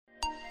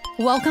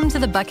Welcome to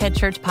the Buckhead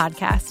Church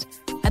podcast.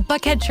 At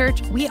Buckhead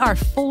Church, we are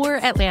for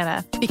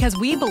Atlanta because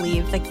we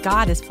believe that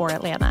God is for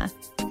Atlanta.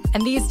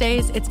 And these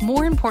days, it's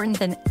more important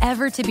than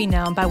ever to be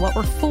known by what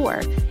we're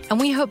for. And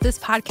we hope this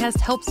podcast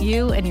helps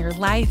you in your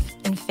life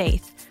and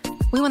faith.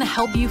 We want to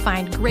help you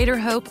find greater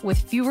hope with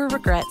fewer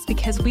regrets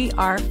because we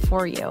are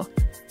for you.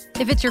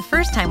 If it's your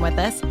first time with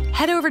us,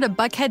 head over to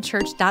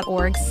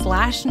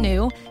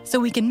buckheadchurch.org/new so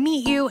we can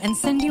meet you and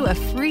send you a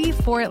free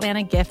For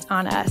Atlanta gift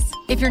on us.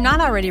 If you're not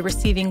already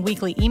receiving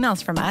weekly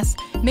emails from us,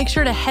 make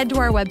sure to head to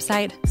our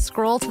website,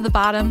 scroll to the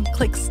bottom,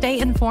 click Stay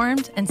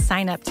Informed, and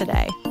sign up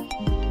today.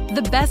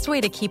 The best way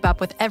to keep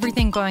up with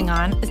everything going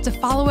on is to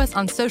follow us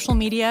on social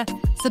media,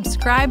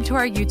 subscribe to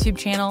our YouTube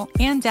channel,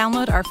 and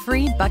download our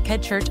free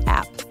Buckhead Church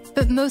app.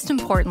 But most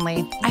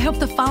importantly, I hope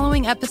the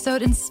following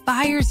episode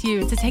inspires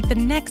you to take the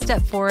next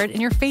step forward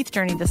in your faith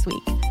journey this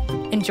week.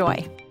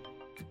 Enjoy.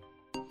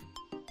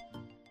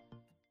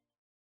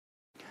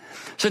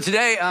 So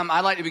today,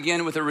 I'd like to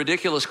begin with a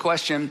ridiculous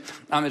question.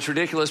 It's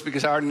ridiculous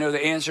because I already know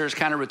the answer. It's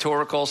kind of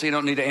rhetorical, so you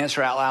don't need to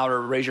answer out loud or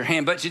raise your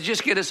hand. But to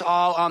just get us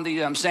all on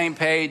the same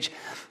page,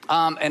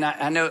 and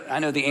I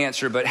know the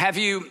answer. But have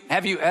you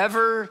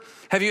ever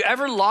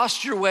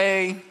lost your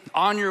way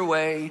on your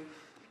way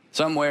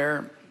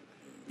somewhere?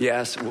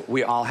 Yes,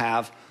 we all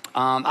have.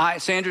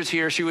 Sandra's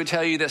here. She would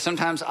tell you that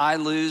sometimes I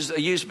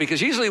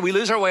because usually we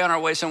lose our way on our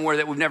way somewhere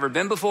that we've never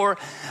been before.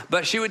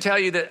 But she would tell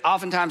you that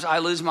oftentimes I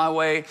lose my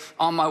way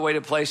on my way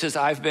to places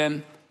I've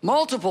been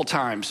multiple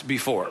times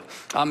before.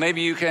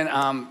 Maybe you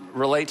can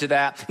relate to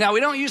that. Now,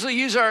 we don't usually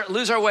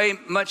lose our way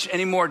much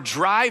anymore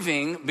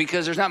driving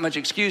because there's not much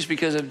excuse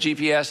because of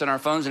GPS and our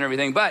phones and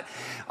everything. But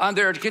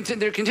there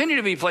continue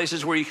to be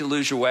places where you can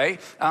lose your way.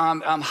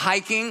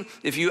 Hiking,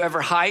 if you ever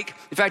hike.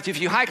 In fact,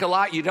 if you hike a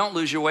lot, you don't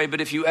lose your way.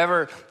 But if you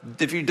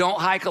don't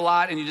hike a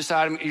lot and you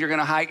decide you're going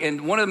to hike,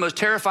 and one of the most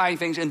terrifying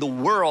things in the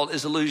world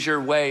is to lose your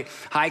way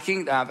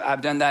hiking. I've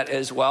done that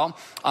as well.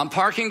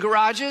 Parking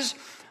garages.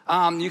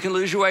 You can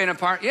lose your way in a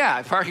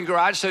parking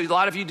garage. So a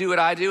lot of you do what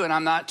I do, and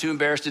I'm not too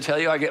embarrassed to tell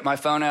you. I get my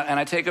phone out and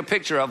I take a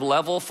picture of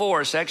level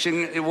 4,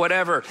 section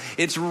whatever.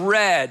 It's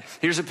red.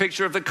 Here's a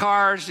picture of the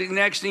car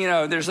next.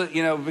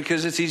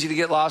 Because it's easy to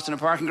get lost in a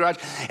parking garage.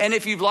 And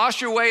if you've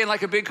lost your way in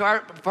like a big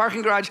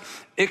parking garage,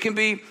 it can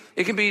be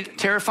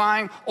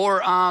terrifying.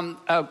 Or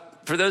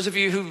for those of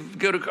you who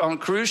go on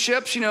cruise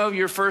ships,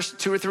 your first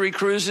 2 or 3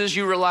 cruises,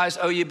 you realize,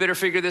 you better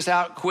figure this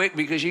out quick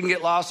because you can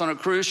get lost on a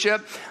cruise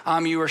ship.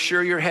 You are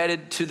sure you're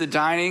headed to the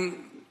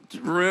dining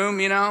room,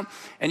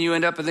 and you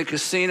end up at the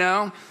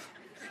casino.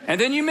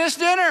 And then you miss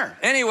dinner.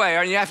 Anyway,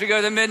 or you have to go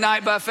to the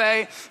midnight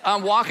buffet,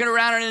 walking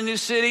around in a new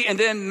city. And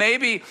then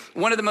maybe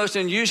one of the most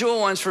unusual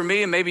ones for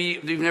me, and maybe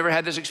you've never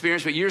had this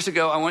experience, but years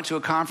ago, I went to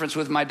a conference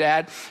with my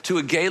dad to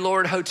a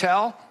Gaylord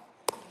hotel.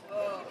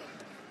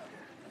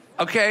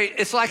 Okay,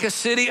 it's like a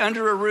city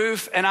under a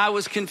roof, and I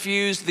was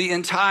confused the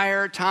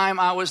entire time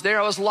I was there.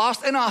 I was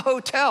lost in a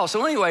hotel.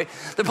 So anyway,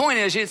 the point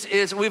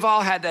is we've all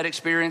had that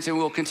experience, and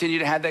we'll continue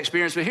to have that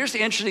experience. But here's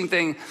the interesting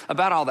thing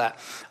about all that.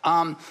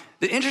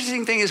 The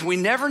interesting thing is we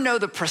never know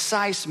the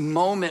precise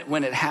moment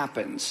when it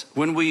happens,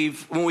 when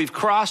we've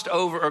crossed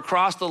over or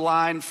crossed the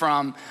line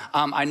from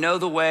I know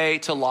the way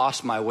to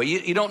lost my way.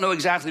 You don't know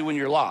exactly when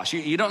you're lost.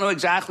 You don't know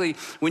exactly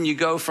when you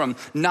go from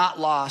not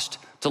lost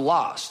to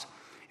lost.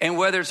 And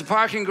whether it's a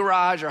parking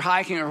garage or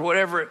hiking or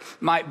whatever it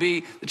might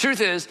be, the truth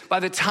is, by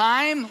the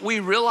time we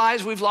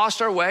realize we've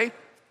lost our way,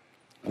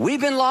 we've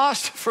been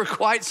lost for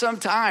quite some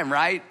time,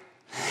 right?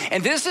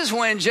 And this is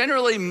when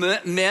generally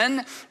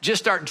men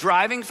just start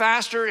driving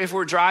faster. If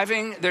we're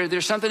driving,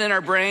 there's something in our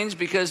brains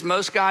because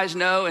most guys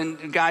know,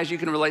 and guys, you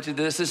can relate to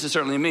this is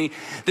certainly me,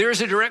 there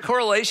is a direct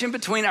correlation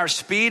between our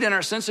speed and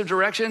our sense of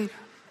direction.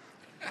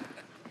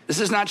 This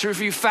is not true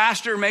for you.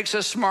 Faster makes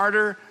us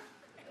smarter.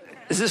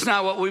 Is this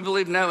not what we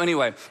believe? No,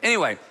 anyway.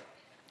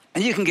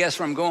 And you can guess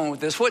where I'm going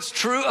with this. What's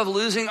true of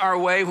losing our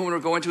way when we're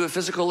going to a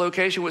physical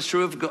location? What's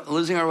true of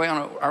losing our way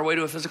on our way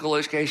to a physical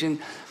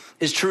location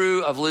is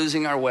true of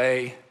losing our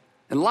way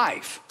in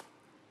life.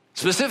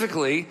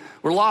 Specifically,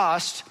 we're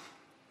lost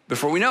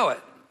before we know it.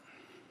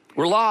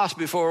 We're lost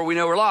before we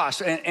know we're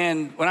lost.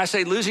 And when I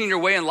say losing your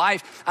way in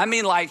life, I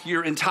mean like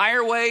your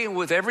entire way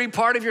with every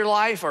part of your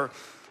life, or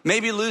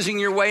maybe losing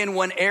your way in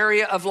one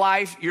area of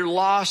life. You're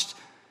lost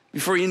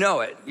before you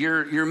know it.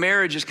 Your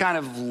marriage is kind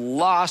of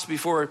lost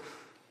before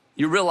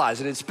you realize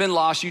it. It's been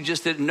lost, you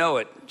just didn't know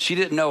it. She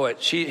didn't know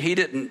it. He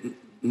didn't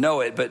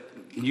know it, but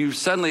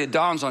suddenly it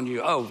dawns on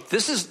you,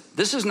 this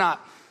is not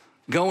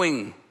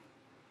going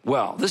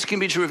well. This can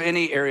be true of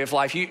any area of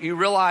life. You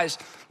realize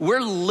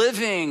we're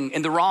living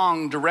in the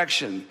wrong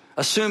direction,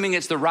 assuming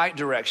it's the right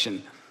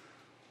direction.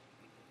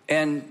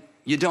 And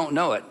you don't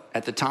know it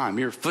at the time.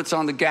 Your foot's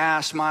on the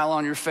gas, smile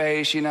on your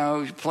face,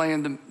 you're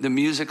playing the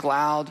music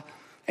loud.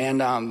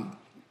 And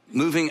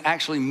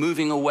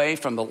moving away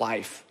from the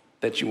life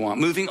that you want,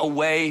 moving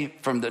away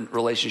from the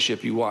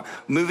relationship you want,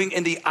 moving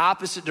in the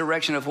opposite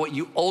direction of what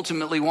you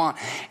ultimately want.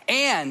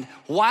 And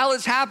while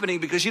it's happening,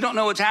 because you don't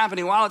know what's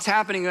happening, while it's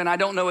happening and I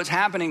don't know what's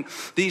happening,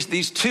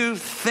 these two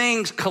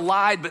things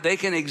collide, but they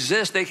can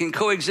exist, they can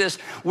coexist.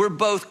 We're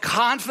both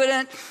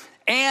confident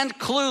and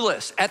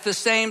clueless at the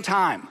same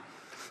time.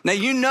 Now,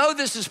 you know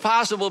this is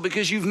possible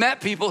because you've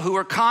met people who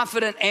are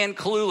confident and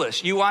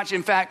clueless. You watch,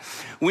 in fact,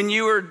 when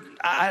you were,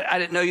 I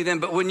didn't know you then,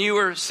 but when you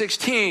were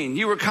 16,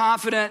 you were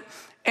confident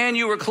and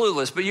you were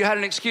clueless, but you had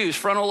an excuse.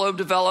 Frontal lobe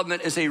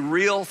development is a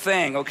real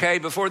thing, okay?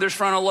 Before there's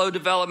frontal lobe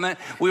development,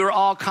 we were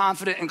all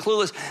confident and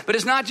clueless. But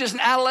it's not just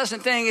an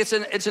adolescent thing, it's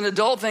an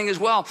adult thing as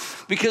well.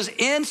 Because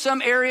in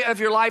some area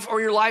of your life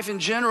or your life in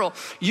general,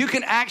 you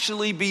can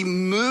actually be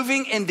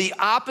moving in the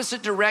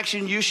opposite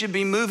direction you should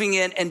be moving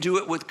in and do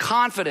it with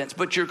confidence.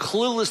 But you're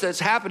clueless that's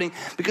happening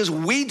because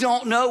we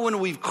don't know when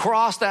we've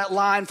crossed that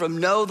line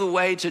from know the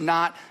way to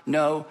not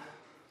know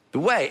the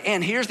way.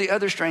 And here's the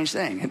other strange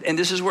thing, and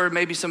this is where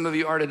maybe some of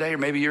you are today, or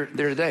maybe you're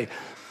there today.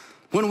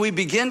 When we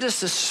begin to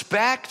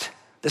suspect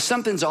that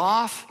something's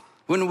off,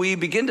 when we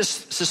begin to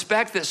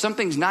suspect that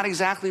something's not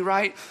exactly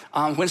right,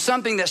 when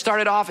something that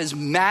started off as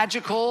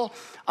magical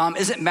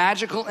isn't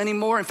magical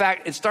anymore. In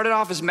fact, it started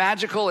off as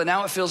magical and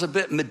now it feels a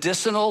bit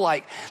medicinal,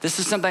 like this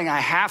is something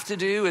I have to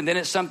do, and then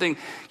it's something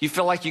you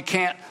feel like you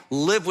can't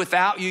live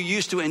without. You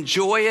used to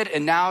enjoy it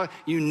and now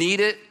you need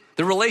it.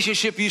 The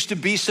relationship used to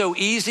be so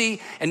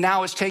easy, and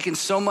now it's taken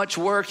so much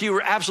work. You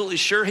were absolutely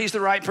sure he's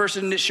the right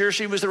person, sure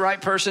she was the right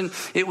person.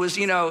 It was,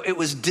 it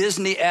was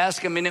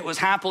Disney-esque. I mean, it was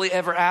happily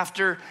ever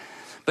after.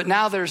 But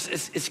now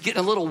it's getting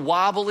a little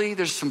wobbly.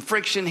 There's some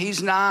friction.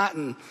 He's not,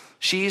 and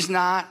she's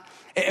not.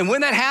 And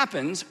when that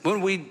happens,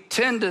 when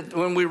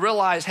we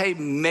realize, hey,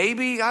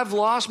 maybe I've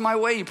lost my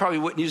way, you probably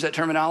wouldn't use that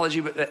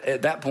terminology, but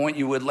at that point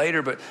you would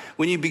later. But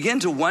when you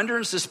begin to wonder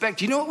and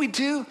suspect, you know what we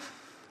do?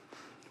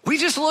 We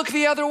just look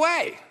the other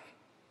way.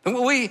 And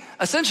we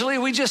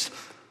just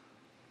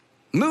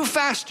move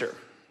faster.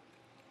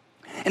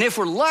 And if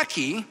we're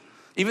lucky,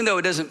 even though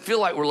it doesn't feel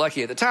like we're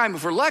lucky at the time,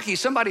 if we're lucky,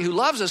 somebody who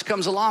loves us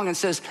comes along and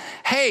says,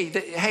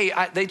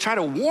 they try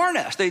to warn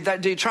us. They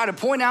try to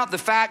point out the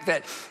fact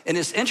that, and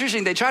it's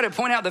interesting, they try to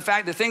point out the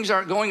fact that things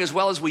aren't going as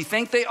well as we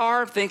think they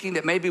are, thinking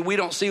that maybe we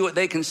don't see what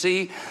they can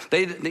see.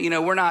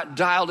 We're not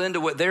dialed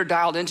into what they're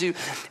dialed into.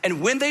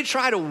 And when they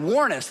try to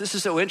warn us, this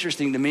is so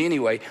interesting to me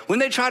anyway, when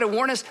they try to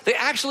warn us, they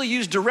actually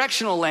use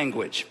directional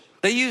language.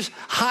 They use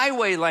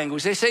highway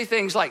language. They say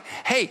things like,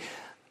 hey,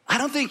 I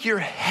don't think you're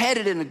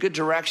headed in a good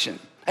direction.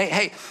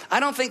 Hey, I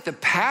don't think the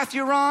path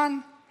you're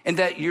on and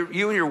that you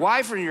and your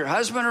wife or your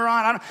husband are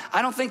on,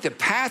 I don't think the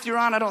path you're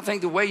on, I don't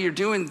think the way you're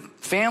doing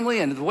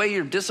family and the way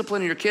you're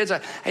disciplining your kids,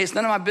 it's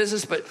none of my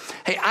business, but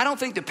hey, I don't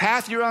think the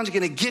path you're on is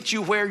gonna get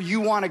you where you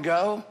wanna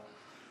go.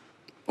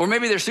 Or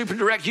maybe they're super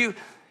direct. You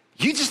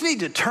just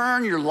need to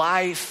turn your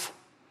life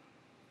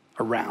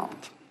around.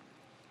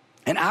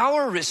 And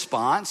our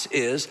response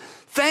is,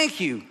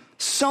 thank you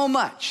so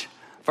much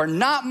for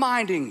not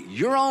minding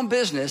your own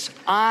business.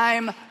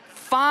 I'm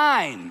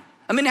fine.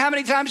 I mean, how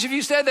many times have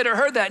you said that or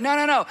heard that?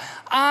 No,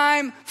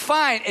 I'm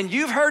fine. And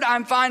you've heard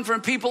I'm fine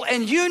from people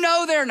and you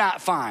know they're not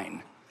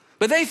fine,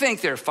 but they think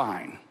they're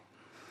fine.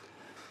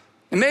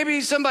 And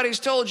maybe somebody's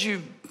told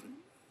you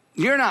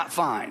you're not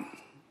fine,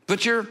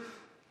 but you're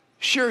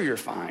sure you're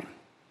fine.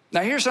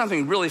 Now here's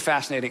something really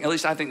fascinating. At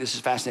least I think this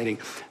is fascinating.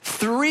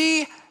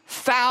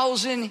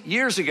 3,000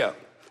 years ago,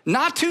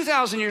 not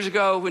 2,000 years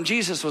ago when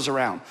Jesus was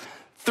around,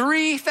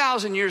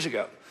 3,000 years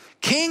ago,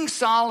 King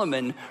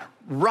Solomon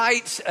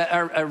writes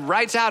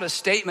out a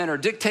statement or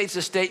dictates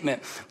a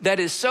statement that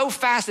is so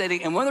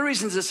fascinating. And one of the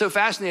reasons it's so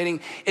fascinating,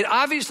 it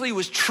obviously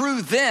was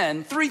true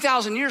then,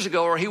 3,000 years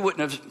ago, or he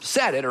wouldn't have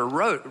said it or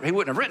he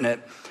wouldn't have written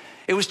it.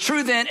 It was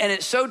true then, and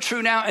it's so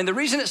true now. And the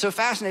reason it's so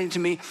fascinating to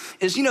me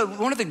is,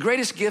 one of the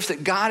greatest gifts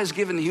that God has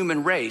given the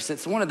human race,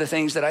 it's one of the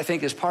things that I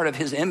think is part of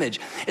his image,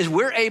 is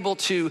we're able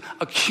to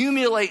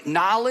accumulate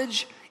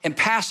knowledge and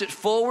pass it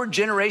forward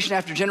generation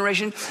after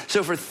generation.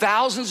 So for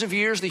thousands of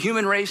years, the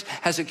human race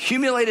has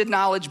accumulated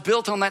knowledge,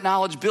 built on that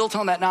knowledge, built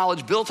on that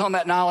knowledge, built on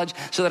that knowledge,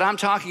 so that I'm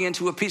talking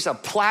into a piece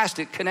of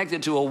plastic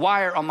connected to a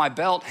wire on my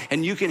belt,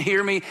 and you can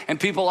hear me, and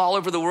people all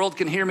over the world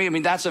can hear me. I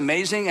mean, that's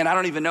amazing, and I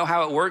don't even know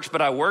how it works,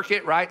 but I work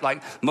it, right?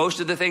 Like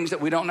most of the things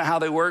that we don't know how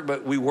they work,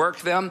 but we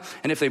work them,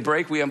 and if they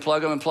break, we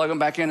unplug them and plug them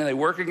back in, and they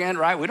work again,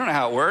 right? We don't know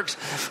how it works.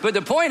 But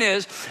the point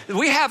is,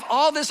 we have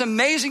all this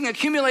amazing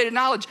accumulated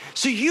knowledge.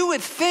 So you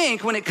would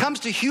think when it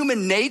comes to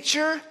human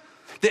nature,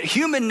 that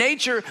human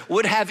nature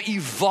would have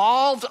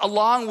evolved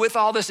along with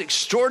all this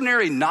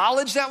extraordinary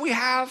knowledge that we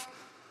have.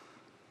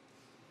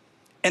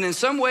 And in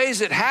some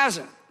ways it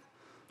hasn't.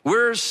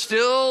 We're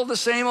still the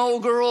same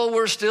old girl.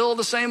 We're still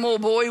the same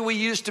old boy we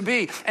used to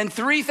be. And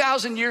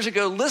 3,000 years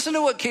ago, listen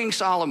to what King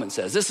Solomon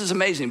says. This is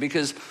amazing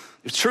because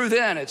it's true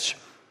then, it's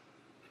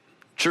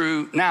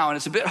true now, and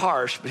it's a bit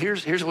harsh, but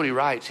here's what he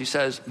writes. He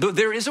says,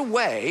 there is a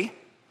way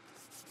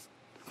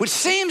which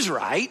seems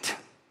right,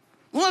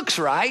 looks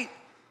right,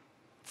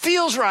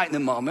 feels right in the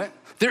moment.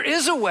 There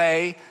is a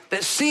way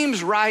that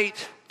seems right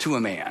to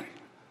a man.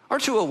 or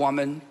to a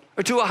woman,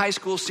 or to a high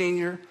school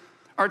senior,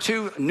 or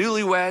to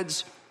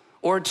newlyweds,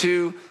 or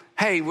to,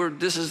 hey,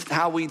 this is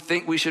how we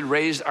think we should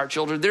raise our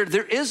children.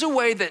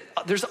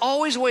 There's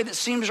always a way that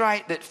seems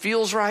right, that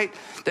feels right,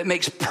 that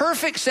makes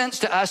perfect sense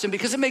to us. And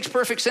because it makes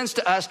perfect sense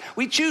to us,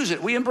 we choose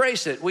it, we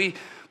embrace it, we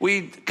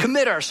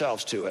commit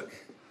ourselves to it.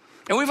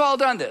 And we've all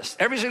done this,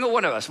 every single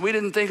one of us. We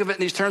didn't think of it in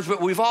these terms, but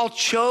we've all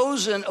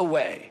chosen a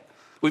way.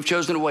 We've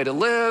chosen a way to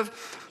live.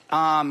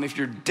 If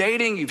you're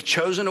dating, you've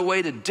chosen a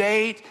way to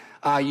date.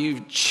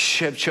 You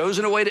have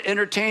chosen a way to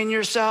entertain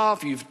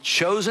yourself. You've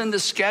chosen the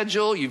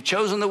schedule. You've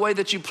chosen the way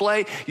that you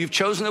play. You've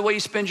chosen the way you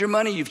spend your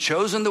money. You've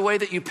chosen the way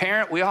that you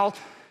parent. We all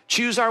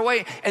choose our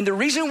way. And the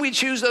reason we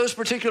choose those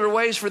particular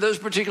ways for those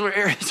particular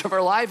areas of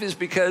our life is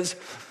because,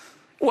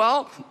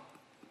 well,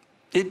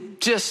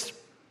 it just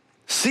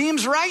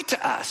seems right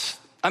to us.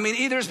 I mean,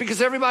 either it's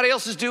because everybody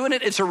else is doing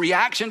it, it's a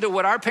reaction to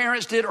what our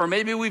parents did, or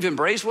maybe we've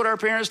embraced what our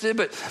parents did,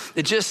 but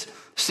it just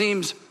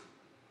seems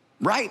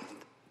right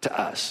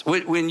to us.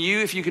 When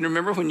if you can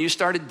remember, when you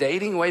started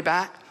dating way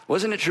back,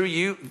 wasn't it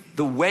true?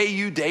 The way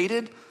you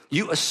dated,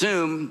 you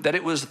assumed that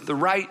it was the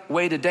right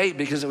way to date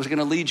because it was going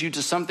to lead you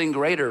to something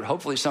greater,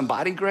 hopefully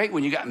somebody great.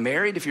 When you got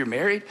married, if you're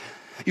married,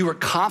 you were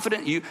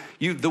confident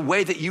the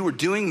way that you were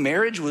doing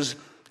marriage was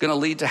going to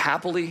lead to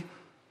happily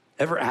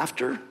ever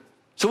after.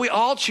 So we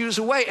all choose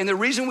a way. And the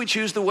reason we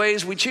choose the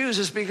ways we choose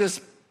is because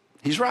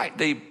he's right.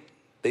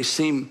 They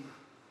seem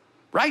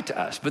right to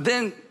us. But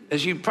then,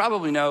 as you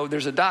probably know,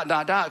 there's a ...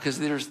 because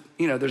there's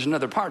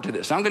another part to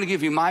this. I'm going to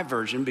give you my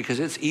version because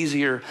it's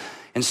easier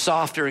and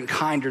softer and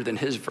kinder than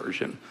his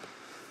version.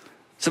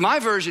 So my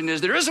version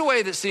is there is a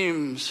way that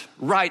seems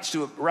right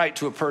to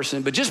a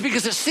person, but just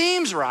because it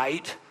seems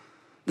right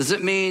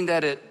doesn't mean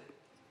that it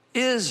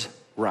is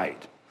right.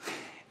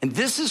 And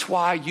this is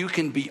why you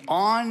can be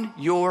on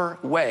your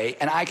way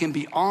and I can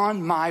be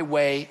on my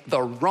way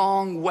the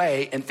wrong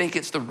way and think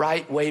it's the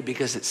right way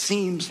because it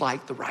seems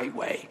like the right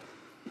way.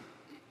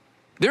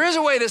 There is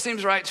a way that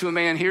seems right to a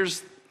man.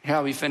 Here's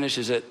how he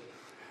finishes it.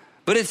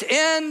 But its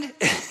end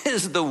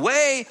is the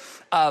way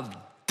of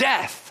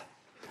death.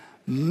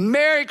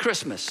 Merry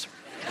Christmas.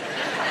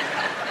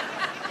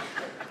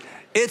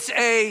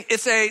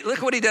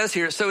 Look what he does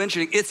here. It's so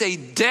interesting. It's a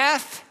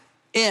death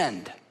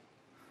end.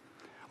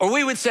 Or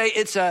we would say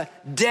it's a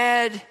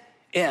dead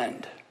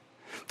end.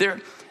 There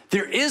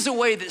is a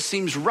way that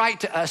seems right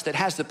to us that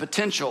has the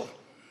potential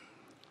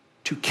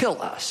to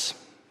kill us.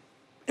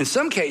 In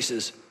some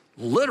cases,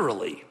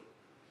 literally,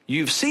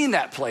 you've seen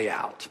that play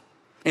out.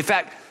 In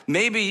fact,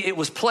 maybe it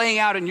was playing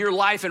out in your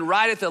life and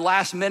right at the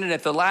last minute,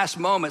 at the last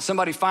moment,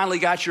 somebody finally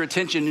got your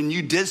attention and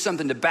you did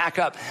something to back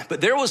up.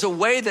 But there was a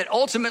way that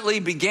ultimately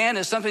began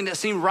as something that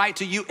seemed right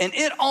to you and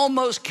it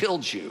almost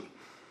killed you.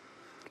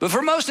 But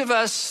for most of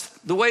us,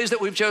 the ways that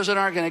we've chosen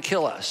aren't going to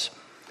kill us.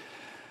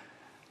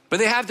 But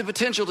they have the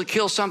potential to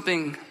kill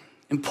something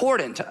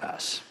important to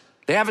us.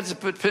 They have the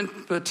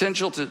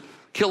potential to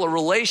kill a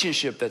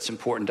relationship that's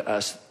important to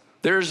us.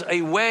 There's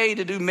a way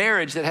to do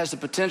marriage that has the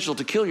potential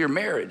to kill your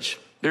marriage.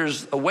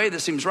 There's a way that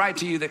seems right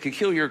to you that could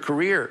kill your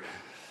career,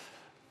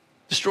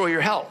 destroy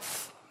your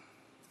health,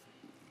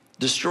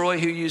 destroy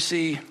who you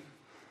see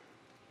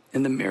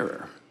in the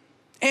mirror.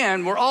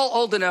 And we're all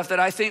old enough that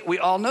I think we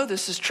all know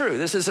this is true.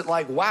 This isn't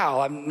like,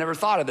 wow, I've never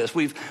thought of this.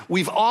 We've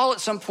all at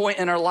some point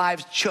in our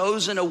lives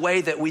chosen a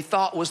way that we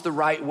thought was the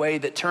right way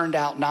that turned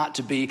out not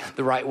to be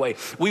the right way.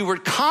 We were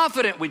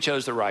confident we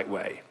chose the right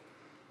way.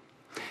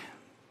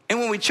 And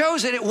when we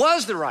chose it, it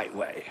was the right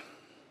way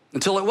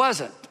until it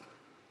wasn't.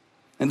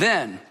 And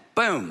then,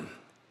 boom,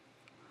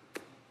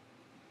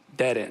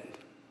 dead end.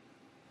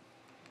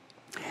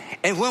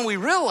 And when we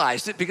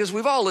realized it, because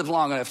we've all lived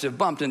long enough to have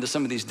bumped into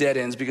some of these dead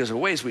ends because of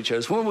ways we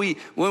chose, when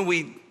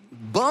we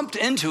bumped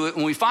into it,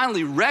 when we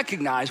finally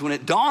recognized, when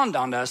it dawned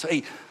on us,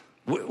 hey,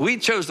 we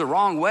chose the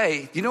wrong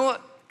way, you know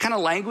what kind of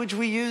language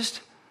we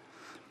used?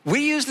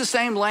 We used the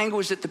same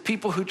language that the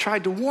people who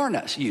tried to warn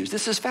us used.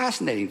 This is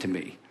fascinating to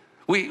me.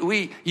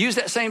 We use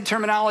that same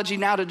terminology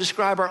now to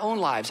describe our own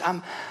lives.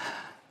 I'm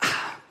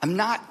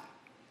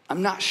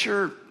not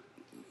sure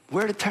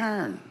where to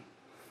turn.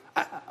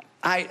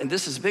 And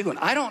this is a big one.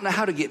 I don't know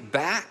how to get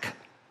back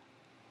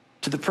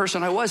to the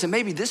person I was. And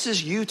maybe this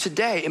is you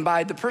today. And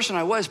by the person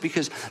I was,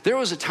 because there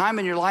was a time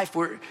in your life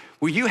where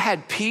you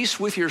had peace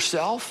with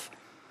yourself.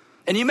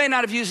 And you may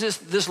not have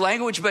used this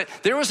language, but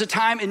there was a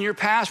time in your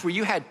past where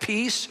you had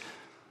peace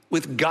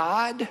with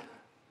God,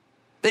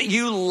 that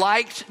you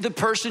liked the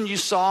person you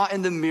saw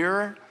in the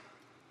mirror.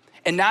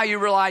 And now you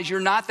realize you're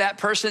not that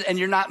person and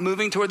you're not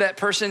moving toward that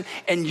person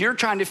and you're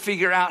trying to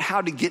figure out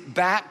how to get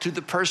back to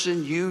the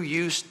person you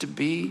used to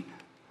be.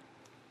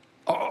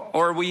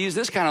 Or we use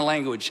this kind of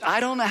language. I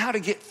don't know how to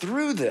get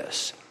through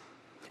this.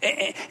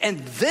 And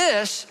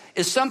this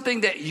is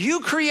something that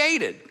you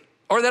created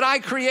or that I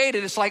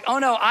created. It's like, oh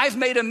no, I've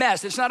made a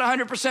mess. It's not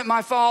 100%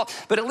 my fault,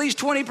 but at least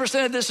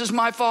 20% of this is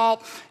my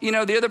fault. You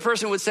know, the other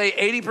person would say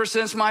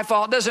 80% is my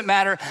fault. It doesn't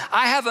matter.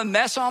 I have a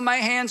mess on my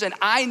hands and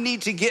I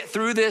need to get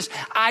through this.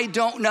 I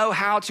don't know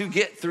how to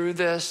get through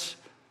this.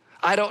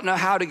 I don't know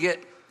how to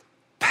get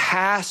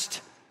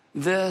past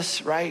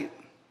this, right?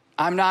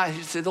 I'm not,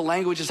 the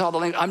language is all the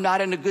language. I'm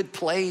not in a good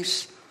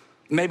place.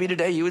 Maybe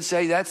today you would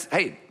say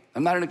hey,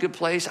 I'm not in a good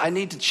place. I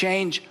need to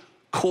change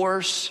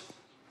course.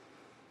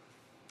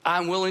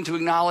 I'm willing to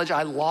acknowledge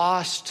I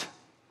lost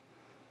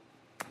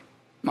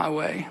my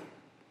way.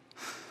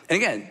 And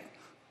again,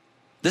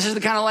 this is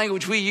the kind of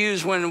language we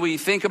use when we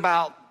think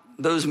about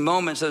those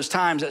moments, those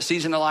times, that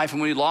season of life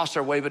when we lost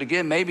our way. But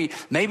again, maybe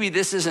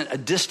this isn't a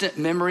distant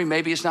memory.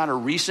 Maybe it's not a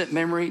recent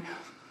memory.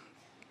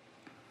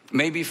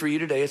 Maybe for you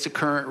today, it's a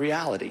current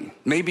reality.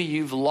 Maybe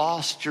you've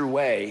lost your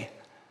way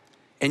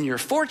and you're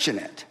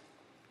fortunate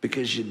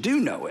because you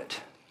do know it.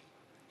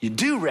 You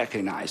do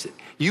recognize it.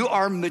 You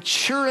are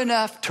mature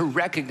enough to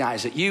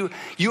recognize it. You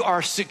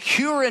are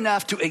secure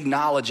enough to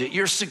acknowledge it.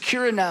 You're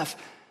secure enough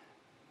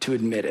to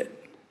admit it.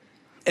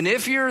 And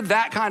if you're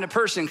that kind of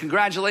person,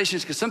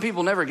 congratulations, because some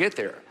people never get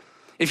there.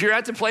 If you're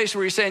at the place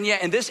where you're saying,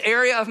 yeah, in this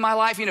area of my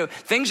life,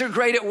 things are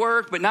great at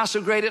work, but not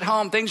so great at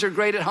home. Things are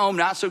great at home,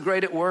 not so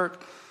great at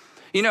work.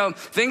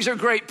 Things are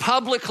great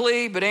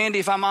publicly, but Andy,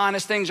 if I'm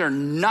honest, things are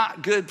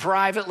not good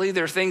privately.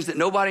 There are things that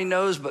nobody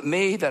knows but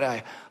me, that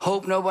I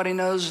hope nobody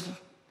knows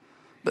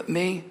but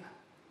me.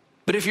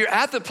 But if you're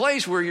at the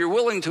place where you're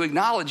willing to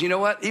acknowledge, you know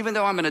what, even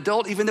though I'm an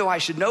adult, even though I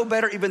should know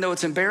better, even though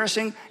it's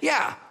embarrassing,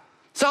 yeah,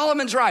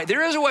 Solomon's right.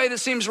 There is a way that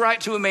seems right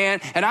to a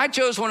man, and I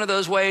chose one of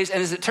those ways,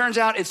 and as it turns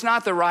out, it's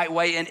not the right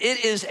way, and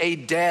it is a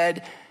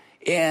dead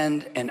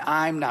end, and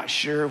I'm not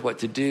sure what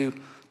to do.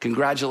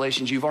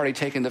 Congratulations, you've already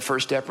taken the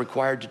first step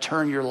required to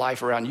turn your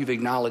life around. You've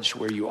acknowledged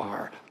where you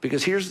are.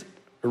 Because here's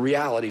a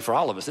reality for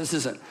all of us. This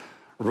isn't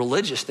a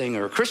religious thing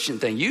or a Christian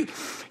thing. You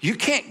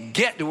can't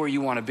get to where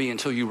you want to be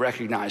until you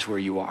recognize where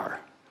you are.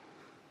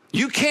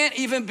 You can't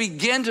even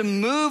begin to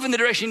move in the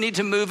direction you need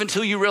to move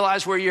until you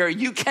realize where you are.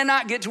 You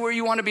cannot get to where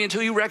you want to be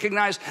until you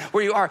recognize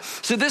where you are.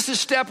 So this is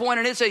step one,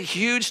 and it's a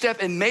huge step.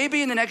 And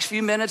maybe in the next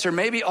few minutes, or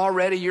maybe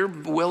already, you're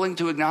willing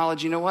to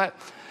acknowledge, you know what?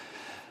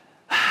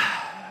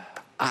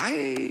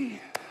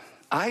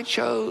 I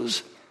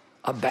chose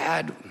a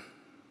bad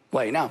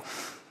way. Now,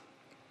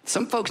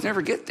 some folks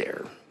never get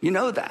there. You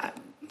know that.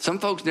 Some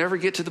folks never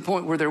get to the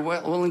point where they're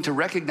willing to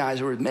recognize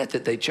or admit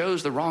that they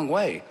chose the wrong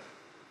way.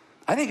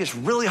 I think it's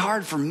really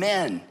hard for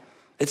men.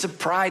 It's a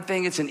pride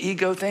thing. It's an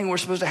ego thing. We're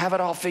supposed to have it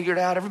all figured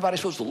out.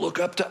 Everybody's supposed to look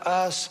up to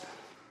us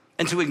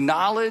and to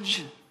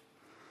acknowledge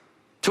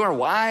to our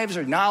wives,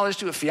 or acknowledge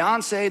to a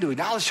fiance, to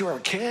acknowledge to our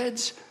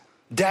kids.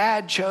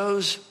 Dad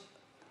chose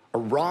a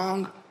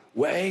wrong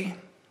way.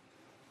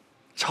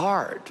 It's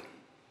hard.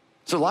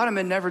 So a lot of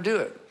men never do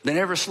it. They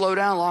never slow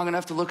down long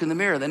enough to look in the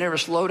mirror. They never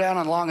slow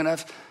down long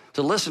enough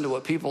to listen to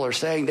what people are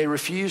saying. They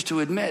refuse to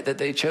admit that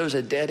they chose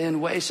a dead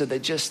end way, so they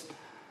just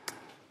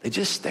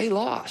stay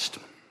lost.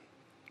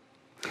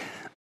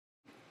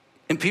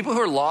 And people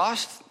who are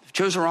lost,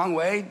 chose the wrong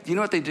way, you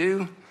know what they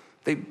do?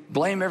 They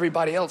blame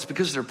everybody else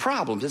because of their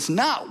problems. It's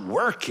not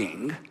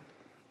working.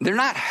 They're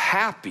not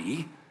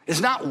happy. It's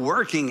not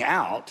working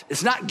out.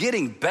 It's not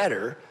getting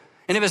better.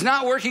 And if it's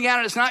not working out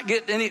and it's not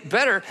getting any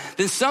better,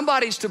 then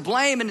somebody's to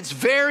blame. And it's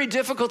very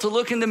difficult to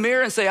look in the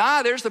mirror and say,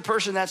 there's the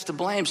person that's to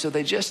blame. So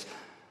they just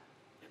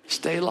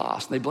stay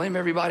lost. They blame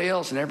everybody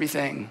else and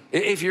everything.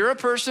 If you're a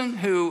person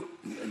who,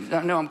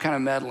 I know I'm kind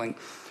of meddling.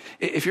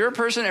 If you're a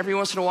person, every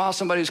once in a while,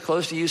 somebody who's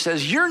close to you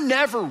says, you're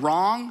never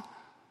wrong.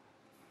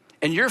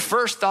 And your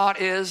first thought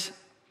is,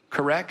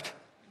 correct.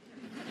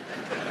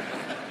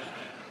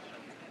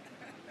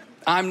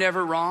 I'm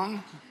never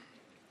wrong.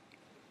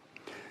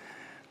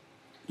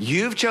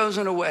 You've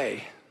chosen a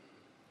way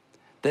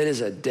that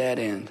is a dead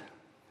end,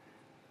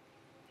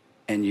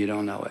 and you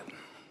don't know it.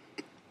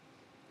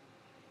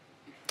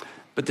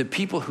 But the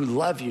people who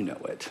love you know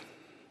it.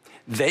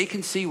 They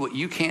can see what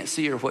you can't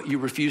see or what you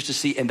refuse to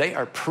see, and they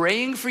are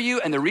praying for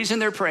you. And the reason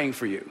they're praying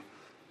for you,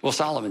 well,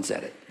 Solomon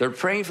said it. They're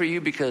praying for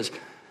you because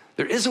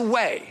there is a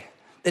way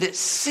that it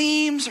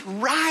seems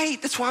right.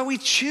 That's why we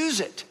choose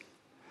it.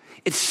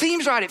 It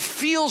seems right. It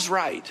feels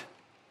right.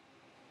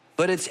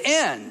 But its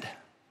end,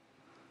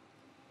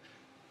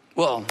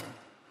 well,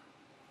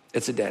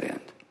 it's a dead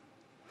end.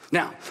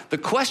 Now, the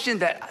question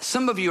that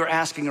some of you are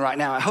asking right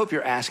now, I hope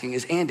you're asking,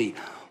 is, Andy,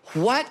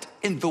 what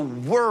in the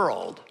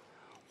world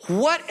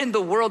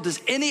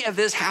does any of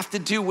this have to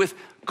do with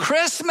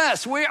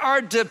Christmas? We are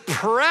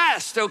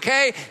depressed,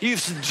 okay?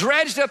 You've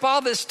dredged up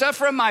all this stuff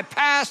from my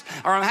past,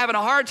 or I'm having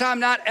a hard time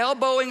not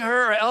elbowing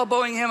her or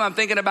elbowing him. I'm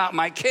thinking about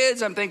my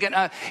kids. I'm thinking,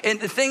 and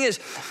the thing is,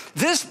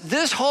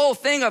 this whole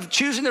thing of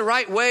choosing the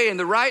right way and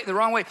the right and the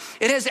wrong way,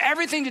 it has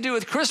everything to do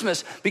with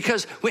Christmas.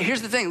 Because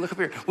here's the thing, look up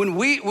here. When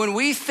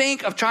we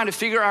think of trying to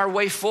figure our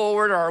way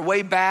forward or our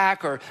way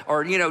back, or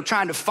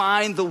trying to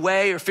find the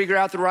way or figure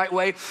out the right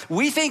way,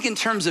 we think in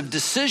terms of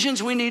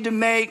decisions we need to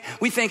make.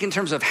 We think in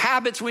terms of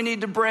habits we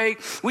need to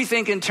break. We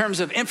think in terms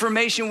of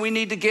information we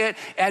need to get,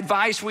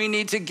 advice we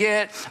need to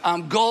get,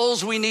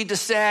 goals we need to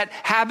set,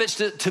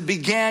 habits to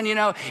begin,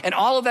 and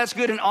all of that's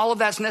good and all of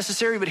that's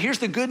necessary. But here's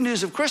the good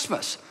news of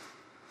Christmas.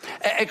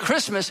 At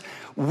Christmas,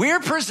 we're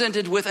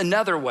presented with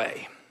another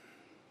way.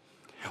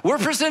 We're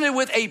presented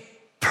with a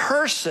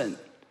person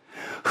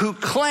who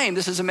claimed,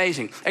 this is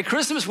amazing, at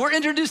Christmas, we're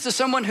introduced to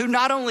someone who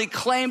not only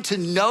claimed to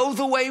know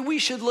the way we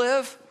should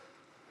live,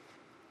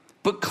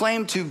 but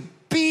claimed to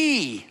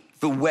be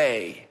the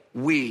way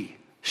we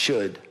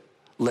should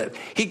live.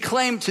 He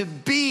claimed to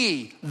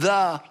be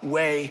the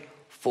way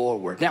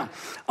forward. Now,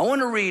 I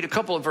want to read a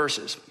couple of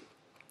verses.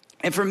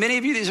 And for many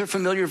of you, these are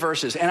familiar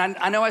verses. And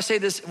I know I say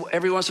this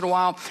every once in a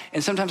while,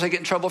 and sometimes I get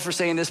in trouble for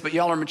saying this, but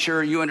y'all are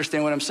mature. You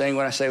understand what I'm saying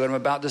when I say what I'm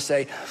about to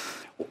say.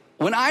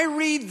 When I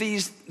read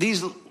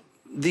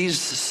these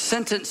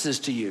sentences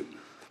to you,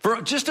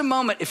 for just a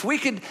moment, if we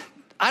could,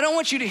 I don't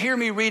want you to hear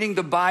me reading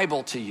the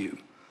Bible to you.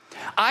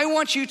 I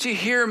want you to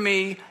hear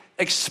me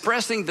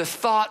expressing the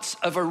thoughts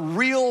of a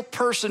real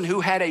person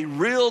who had a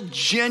real,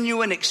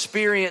 genuine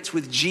experience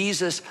with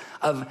Jesus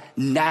of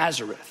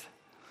Nazareth.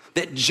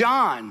 That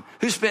John,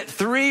 who spent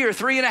 3 or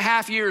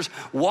 3.5 years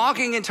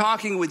walking and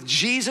talking with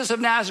Jesus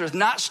of Nazareth,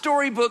 not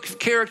storybook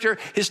character,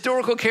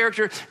 historical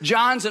character.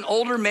 John's an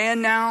older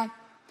man now,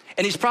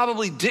 and he's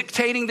probably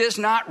dictating this,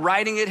 not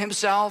writing it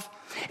himself.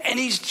 And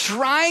he's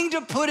trying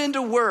to put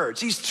into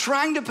words,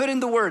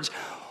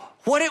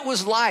 what it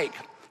was like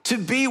to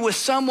be with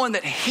someone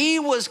that he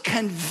was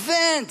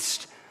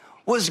convinced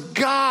was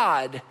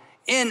God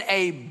in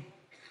a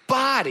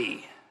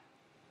body.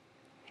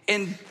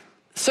 And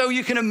so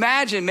you can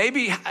imagine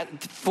maybe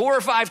 4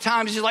 or 5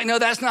 times he's like, no,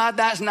 that's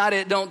not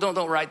it.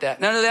 Don't write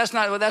that. No, that's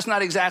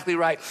not exactly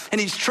right.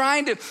 And he's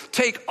trying to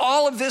take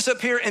all of this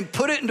up here and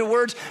put it into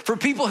words for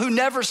people who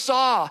never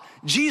saw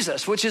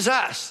Jesus, which is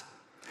us.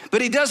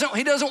 But he doesn't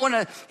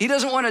want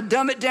to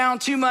dumb it down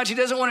too much. He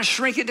doesn't want to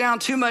shrink it down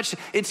too much.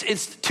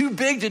 It's too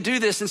big to do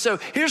this. And so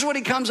here's what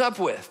he comes up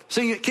with.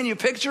 So can you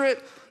picture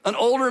it? An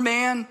older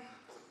man.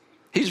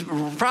 He's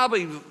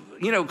probably,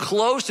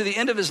 close to the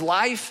end of his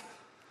life.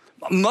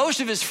 Most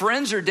of his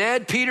friends are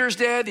dead. Peter's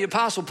dead. The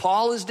Apostle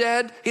Paul is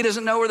dead. He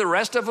doesn't know where the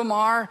rest of them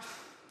are.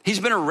 He's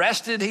been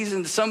arrested. He's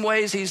in some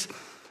ways, he's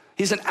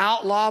an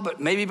outlaw,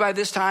 but maybe by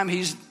this time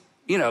he's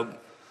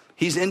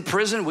in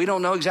prison. We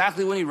don't know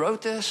exactly when he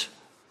wrote this.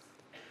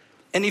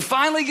 And he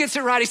finally gets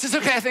it right. He says,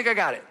 okay, I think I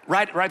got it.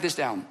 Write this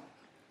down.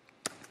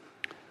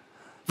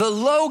 The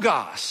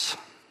Logos,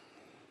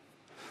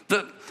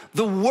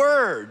 the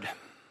Word,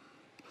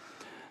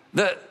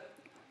 the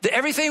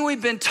everything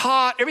we'd been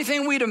taught,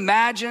 everything we'd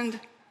imagined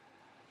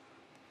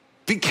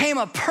became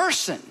a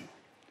person.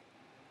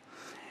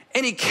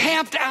 And he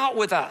camped out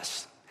with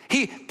us.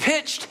 He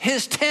pitched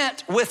his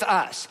tent with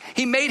us.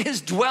 He made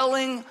his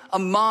dwelling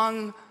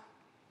among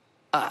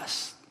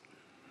us.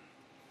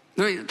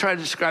 Let me try to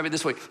describe it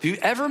this way. Have you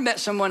ever met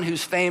someone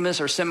who's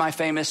famous or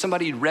semi-famous,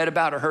 somebody you'd read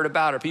about or heard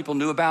about or people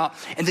knew about,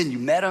 and then you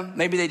met them?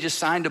 Maybe they just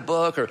signed a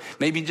book, or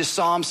maybe you just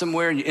saw them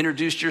somewhere and you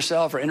introduced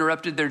yourself or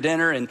interrupted their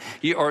dinner, and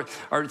or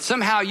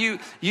somehow you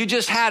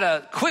just had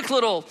a quick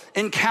little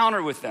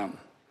encounter with them.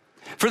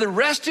 For the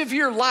rest of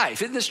your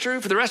life, isn't this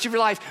true? For the rest of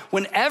your life,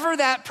 whenever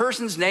that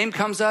person's name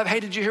comes up, hey,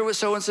 did you hear what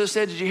so-and-so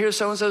said? Did you hear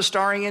so-and-so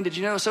starring in? Did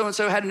you know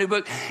so-and-so had a new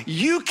book?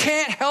 You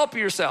can't help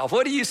yourself.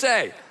 What do you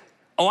say?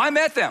 Oh, I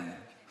met them.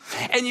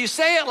 And you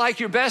say it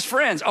like your best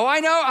friends. Oh, I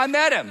know, I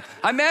met him.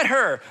 I met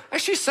her.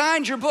 She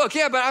signed your book.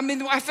 Yeah, but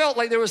I felt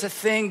like there was a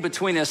thing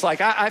between us.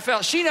 Like I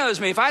felt, she knows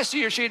me. If I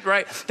see her, she'd,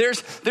 right?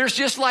 There's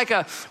just like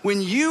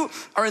when you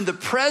are in the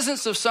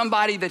presence of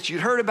somebody that you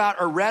heard about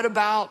or read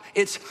about,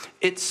 it's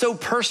so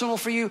personal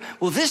for you.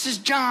 Well, this is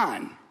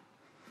John.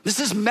 This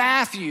is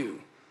Matthew.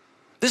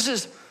 This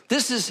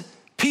is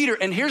Peter.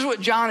 And here's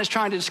what John is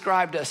trying to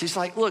describe to us. He's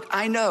like, look,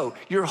 I know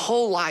your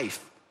whole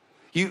life.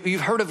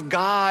 You've heard of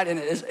God, and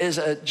as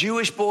a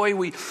Jewish boy,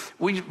 we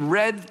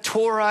read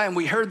Torah and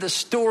we heard the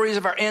stories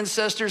of our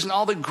ancestors and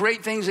all the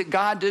great things that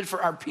God did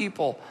for our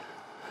people.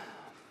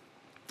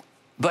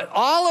 But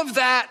all of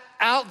that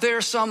out there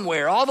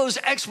somewhere, all those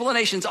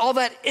explanations, all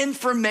that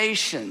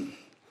information,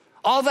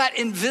 all that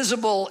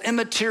invisible,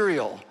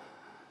 immaterial,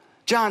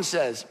 John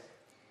says,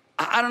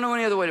 I don't know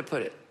any other way to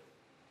put it.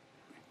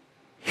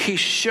 He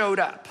showed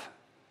up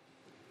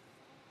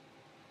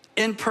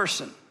in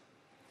person.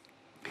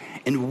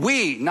 And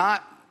we,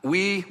 not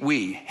we,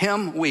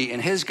 him, we, and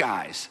his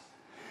guys.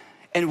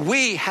 And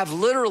we have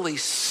literally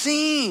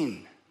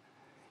seen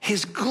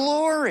his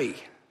glory.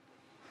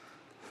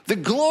 The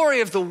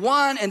glory of the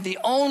one and the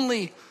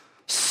only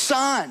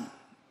Son.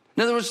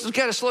 In other words, we've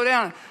got to slow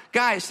down.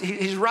 Guys,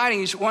 he's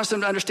writing, he wants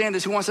them to understand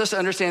this. He wants us to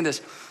understand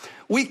this.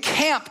 We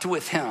camped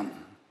with him.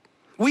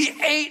 We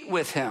ate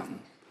with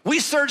him. We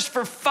searched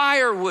for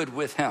firewood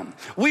with him.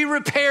 We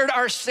repaired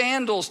our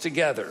sandals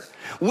together.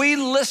 We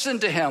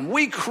listened to him.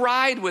 We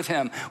cried with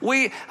him.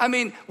 We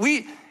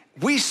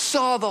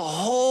saw the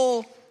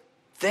whole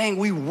thing.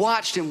 We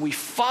watched him. We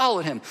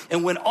followed him.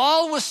 And when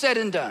all was said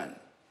and done,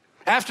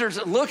 after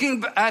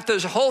looking at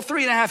those whole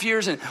 3.5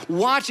 years and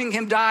watching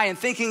him die and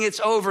thinking it's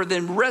over,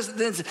 then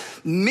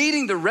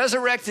meeting the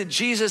resurrected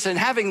Jesus and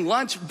having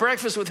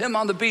breakfast with him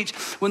on the beach,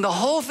 when the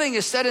whole thing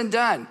is said and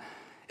done,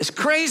 as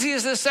crazy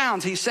as this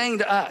sounds, he's saying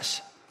to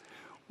us,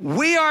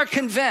 we are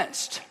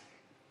convinced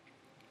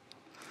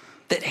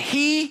that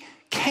he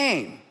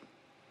came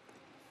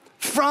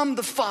from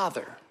the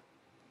Father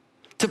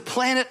to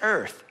planet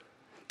Earth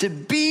to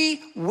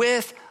be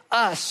with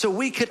us so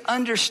we could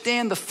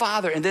understand the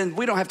Father. And then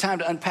we don't have time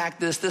to unpack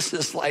this. This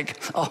is like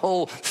a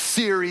whole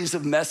series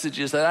of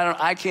messages that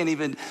I can't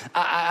even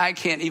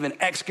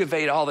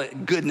excavate all the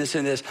goodness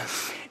in this.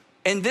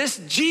 And this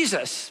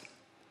Jesus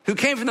who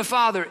came from the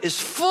Father is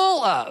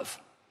full of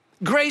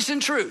grace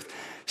and truth.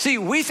 See,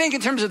 we think in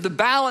terms of the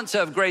balance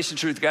of grace and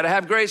truth. Got to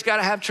have grace, got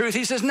to have truth.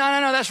 He says, no,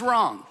 that's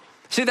wrong.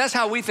 See, that's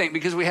how we think,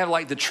 because we have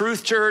like the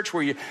truth church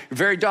where you're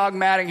very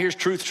dogmatic. Here's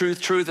truth,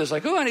 truth, truth. It's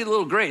like, oh, I need a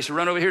little grace.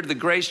 Run over here to the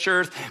grace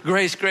church.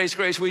 Grace, grace,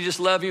 grace. We just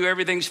love you.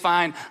 Everything's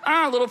fine.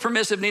 A little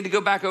permissive. Need to go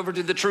back over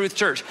to the truth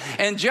church.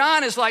 And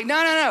John is like,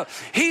 no.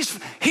 He's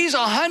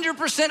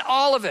 100%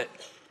 all of it.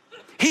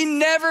 He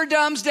never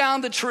dumbs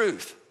down the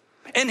truth,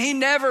 and he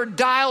never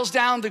dials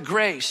down the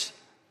grace.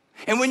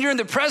 And when you're in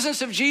the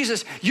presence of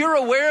Jesus, you're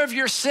aware of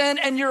your sin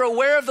and you're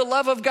aware of the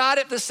love of God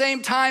at the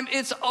same time.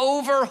 It's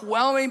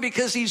overwhelming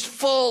because he's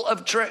full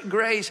of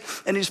grace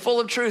and he's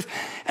full of truth.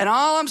 And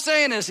all I'm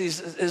saying is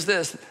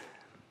this: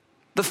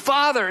 the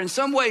Father in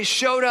some ways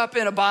showed up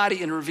in a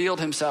body and revealed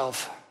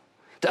himself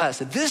to us.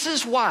 This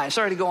is why,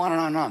 sorry to go on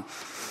and on and on.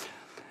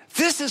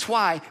 This is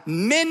why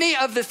many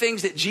of the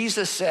things that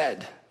Jesus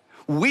said,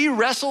 we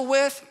wrestle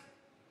with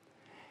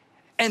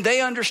and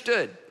they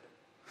understood.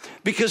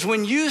 Because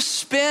when you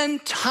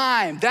spend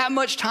time, that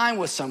much time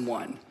with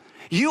someone,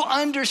 you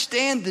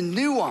understand the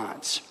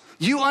nuance.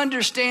 You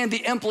understand the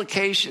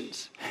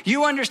implications.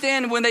 You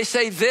understand when they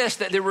say this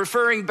that they're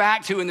referring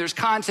back to, and there's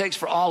context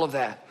for all of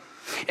that.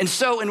 And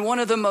so in one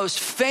of the most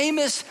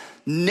famous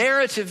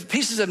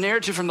pieces of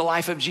narrative from the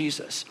life of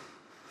Jesus,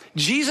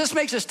 Jesus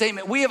makes a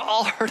statement we have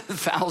all heard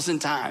 1,000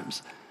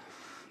 times.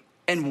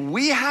 And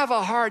we have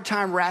a hard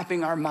time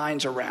wrapping our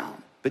minds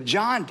around. But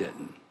John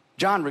didn't.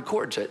 John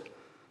records it.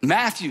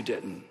 Matthew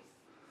didn't.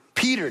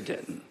 Peter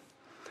didn't.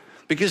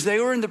 Because they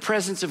were in the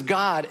presence of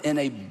God in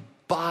a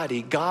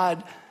body,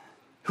 God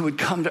who would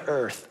come to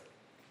earth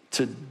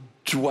to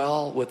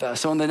dwell with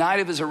us. So on the night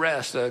of his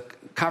arrest, a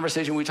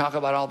conversation we talk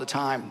about all the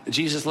time,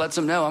 Jesus lets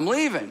them know, I'm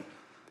leaving.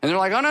 And they're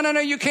like, oh, no,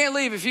 you can't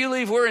leave. If you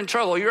leave, we're in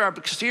trouble. You're our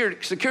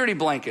security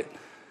blanket.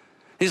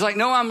 He's like,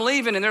 no, I'm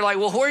leaving. And they're like,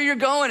 well, where are you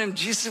going? And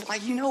Jesus is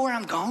like, you know where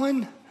I'm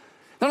going?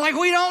 They're like,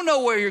 we don't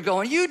know where you're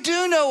going. You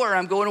do know where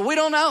I'm going. We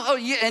don't know. Oh,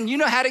 yeah, and you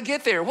know how to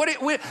get there. What do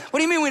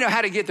you mean we know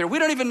how to get there? We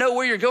don't even know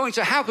where you're going.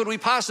 So how could we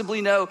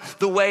possibly know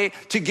the way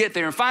to get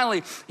there? And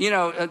finally,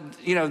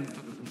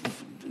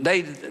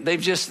 they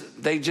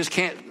just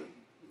can't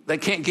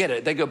get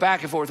it. They go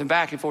back and forth and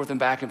back and forth and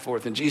back and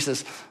forth. And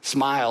Jesus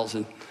smiles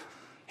and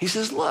he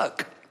says,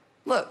 look,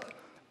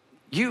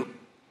 you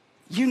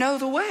know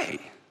the way.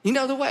 You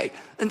know the way.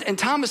 And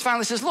Thomas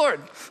finally says, Lord,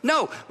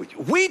 no,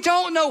 we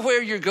don't know where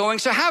you're going.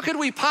 So how could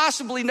we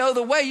possibly know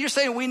the way? You're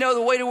saying we know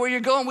the way to where you're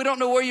going. We don't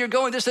know where you're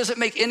going. This doesn't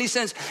make any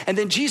sense. And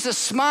then Jesus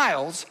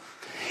smiles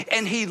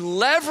and he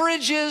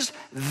leverages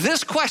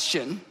this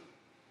question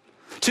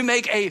to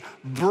make a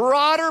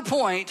broader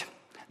point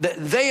that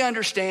they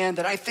understand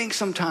that I think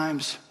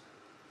sometimes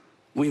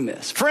we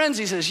miss. Friends,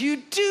 he says, you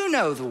do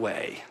know the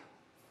way.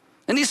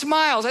 And he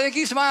smiles. I think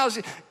he smiles.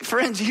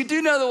 Friends, you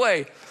do know the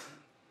way.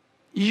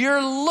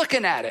 You're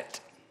looking at it.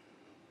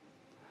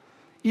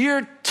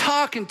 You're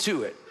talking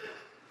to it.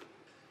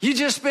 You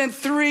just spent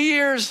 3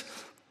 years,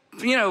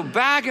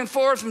 back and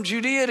forth from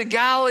Judea to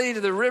Galilee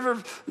to the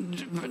river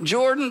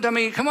Jordan. I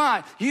mean, come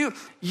on. You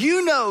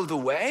know the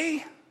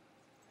way.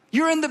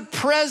 You're in the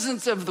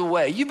presence of the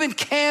way. You've been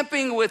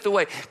camping with the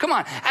way. Come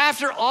on.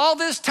 After all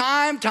this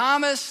time,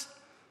 Thomas,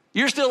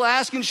 you're still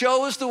asking,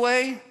 show us the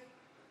way?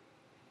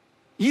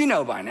 You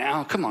know by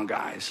now. Come on,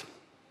 guys.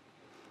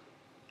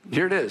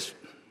 Here it is.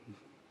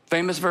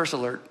 Famous verse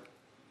alert.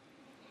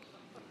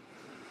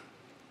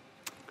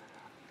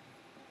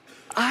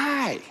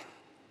 I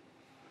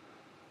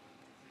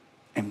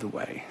am the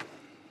way.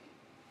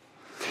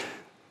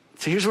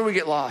 So here's where we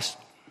get lost.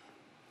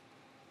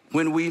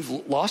 When we've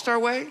lost our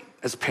way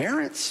as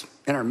parents,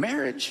 in our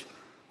marriage,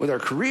 with our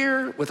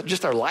career, with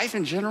just our life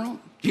in general,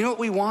 do you know what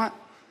we want?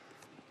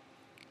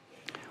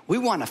 We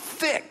want a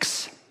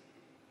fix.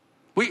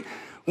 We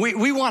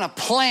want a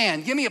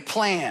plan. Give me a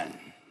plan.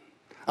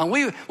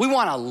 We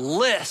want a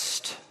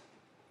list.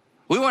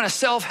 We want a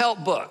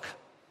self-help book.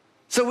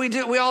 So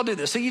we all do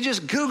this. So you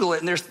just Google it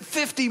and there's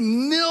 50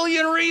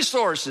 million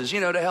resources,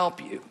 to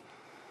help you.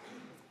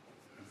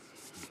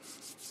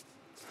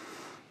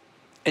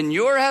 And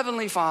your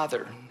Heavenly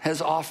Father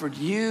has offered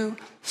you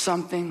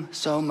something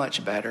so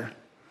much better,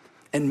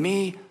 and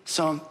me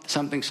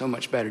something so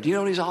much better. Do you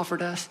know what he's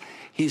offered us?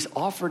 He's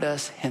offered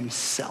us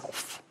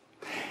himself.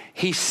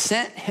 He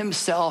sent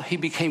himself. He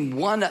became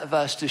one of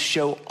us to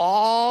show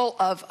all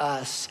of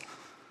us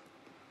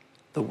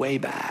the way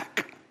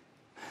back.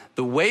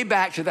 The way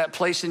back to that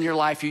place in your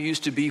life you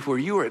used to be where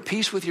you were at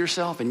peace with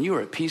yourself and you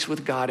were at peace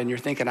with God, and you're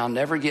thinking, I'll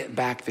never get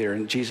back there.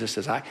 And Jesus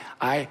says,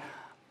 I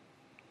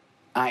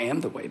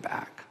am the way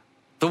back,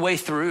 the way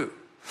through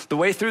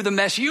the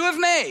mess you have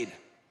made.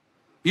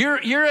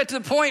 You're at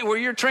the point where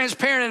you're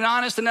transparent and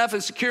honest enough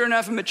and secure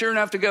enough and mature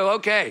enough to go,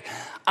 okay,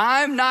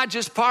 I'm not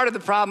just part of the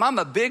problem. I'm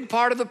a big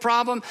part of the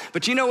problem.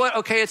 But you know what?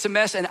 Okay, it's a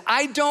mess. And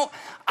I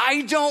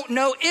don't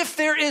know if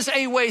there is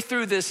a way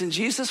through this. And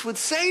Jesus would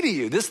say to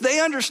you, they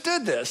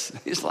understood this.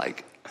 He's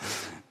like,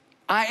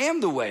 I am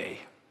the way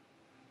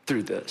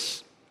through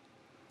this.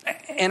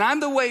 And I'm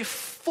the way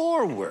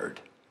forward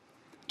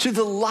to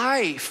the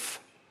life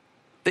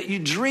that you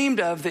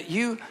dreamed of, that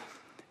you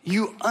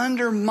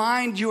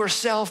undermined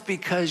yourself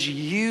because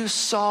you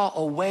saw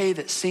a way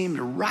that seemed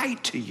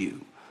right to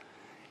you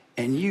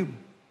and you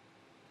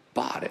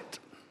bought it.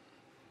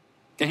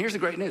 And here's the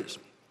great news.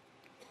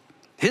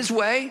 His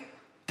way,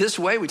 this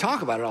way, we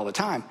talk about it all the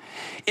time.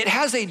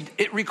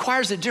 It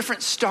requires a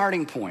different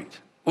starting point.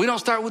 We don't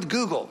start with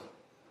Google.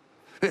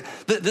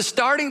 The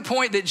starting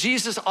point that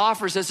Jesus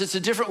offers us, it's a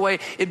different way.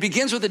 It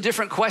begins with a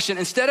different question.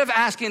 Instead of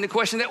asking the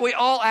question that we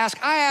all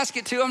ask, I ask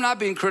it too, I'm not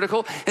being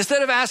critical.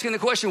 Instead of asking the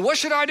question, what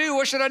should I do?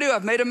 What should I do?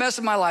 I've made a mess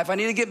of my life. I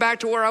need to get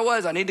back to where I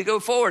was. I need to go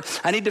forward.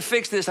 I need to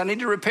fix this. I need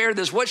to repair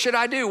this. What should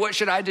I do? What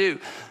should I do?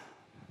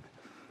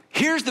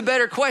 Here's the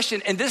better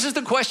question, and this is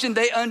the question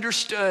they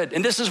understood,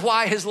 and this is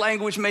why his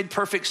language made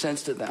perfect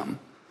sense to them.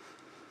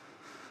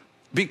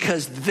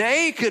 Because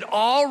they could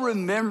all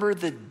remember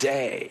the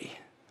day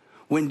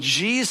when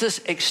Jesus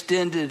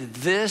extended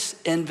this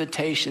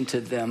invitation to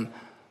them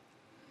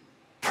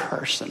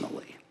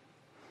personally.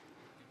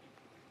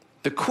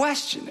 The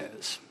question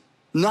is,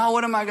 not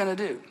what am I gonna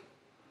do?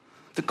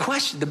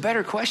 The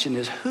better question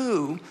is,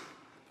 who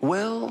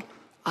will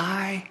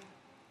I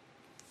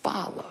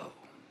follow?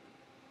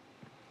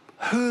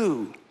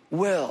 Who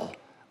will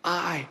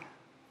I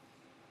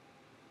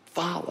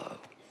follow?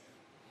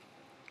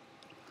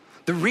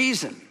 The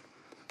reason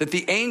that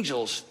the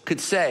angels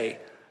could say,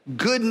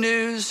 good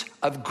news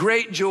of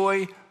great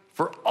joy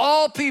for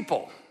all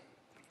people,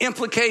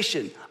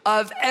 implication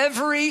of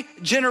every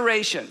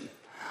generation,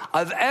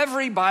 of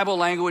every Bible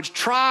language,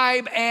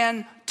 tribe,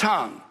 and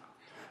tongue,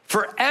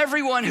 for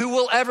everyone who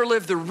will ever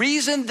live. The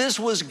reason this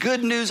was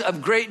good news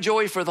of great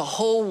joy for the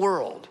whole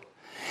world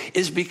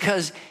is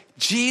because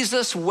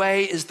Jesus'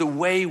 way is the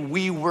way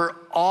we were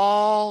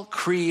all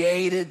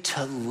created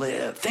to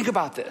live. Think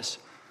about this.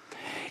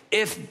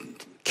 If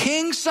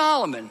King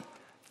Solomon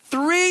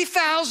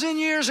 3,000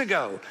 years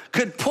ago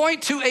could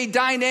point to a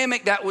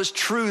dynamic that was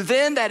true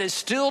then, that is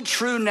still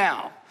true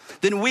now,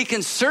 then we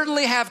can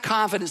certainly have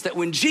confidence that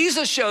when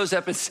Jesus shows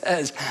up and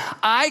says,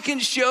 I can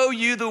show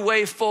you the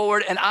way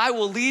forward and I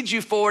will lead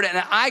you forward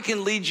and I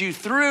can lead you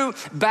through,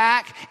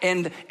 back,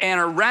 and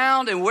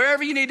around and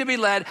wherever you need to be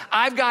led,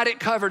 I've got it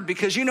covered.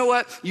 Because you know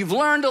what? You've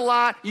learned a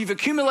lot. You've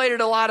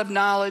accumulated a lot of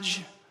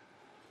knowledge.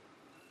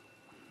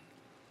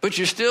 But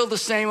you're still the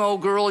same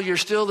old girl. You're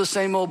still the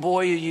same old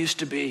boy you used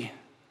to be.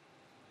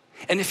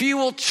 And if you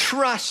will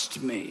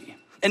trust me,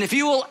 and if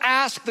you will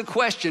ask the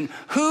question,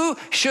 who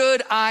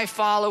should I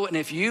follow? And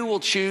if you will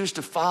choose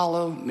to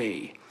follow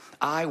me,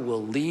 I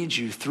will lead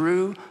you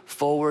through,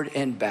 forward,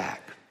 and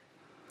back.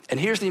 And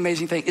here's the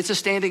amazing thing. It's a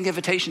standing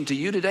invitation to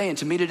you today and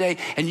to me today.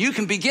 And you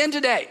can begin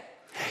today.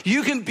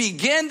 You can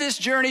begin this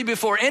journey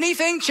before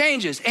anything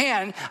changes.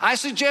 And I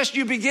suggest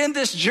you begin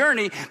this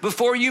journey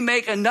before you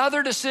make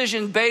another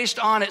decision based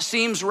on it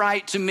seems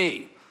right to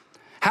me.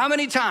 How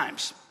many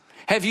times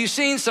have you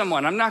seen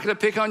someone? I'm not going to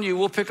pick on you.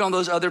 We'll pick on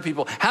those other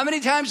people. How many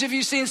times have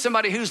you seen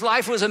somebody whose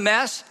life was a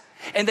mess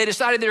and they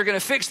decided they were going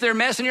to fix their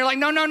mess and you're like,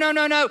 no.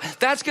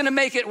 That's going to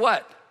make it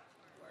what?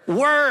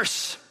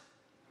 Worse.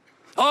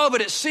 Oh,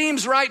 but it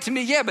seems right to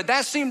me. Yeah, but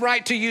that seemed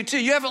right to you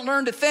too. You haven't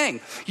learned a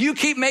thing. You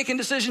keep making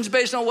decisions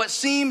based on what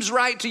seems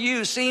right to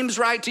you,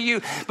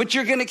 but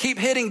you're going to keep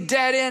hitting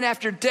dead end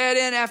after dead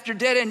end after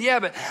dead end. Yeah,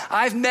 but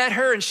I've met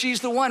her and she's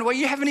the one. Well,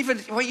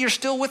 you're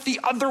still with the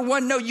other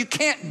one. No, you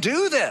can't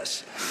do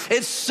this.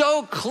 It's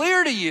so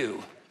clear to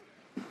you.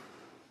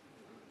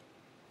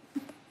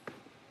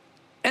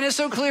 And it's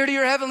so clear to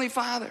your Heavenly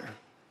Father.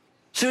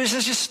 So he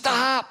says, just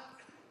stop.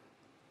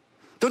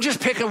 Don't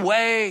just pick a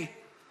way.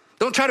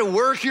 Don't try to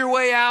work your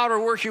way out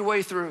or work your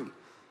way through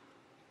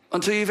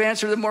until you've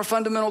answered the more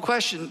fundamental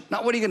question.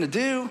 Not what are you going to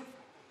do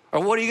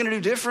or what are you going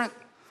to do different?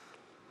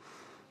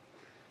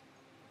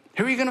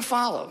 Who are you going to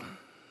follow?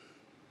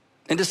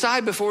 And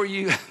decide before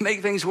you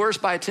make things worse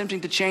by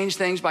attempting to change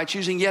things, by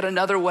choosing yet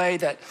another way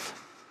that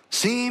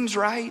seems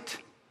right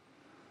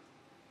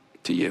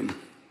to you.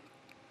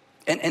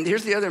 And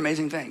here's the other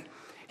amazing thing.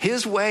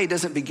 His way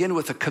doesn't begin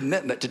with a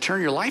commitment to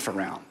turn your life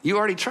around. You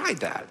already tried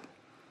that.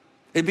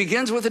 It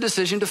begins with a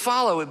decision to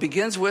follow. It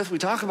begins with, we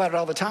talk about it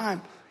all the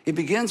time, it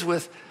begins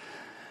with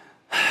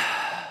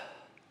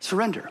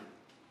surrender.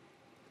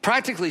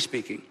 Practically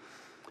speaking,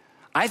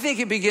 I think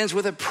it begins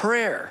with a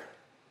prayer.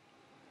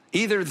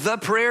 Either the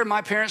prayer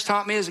my parents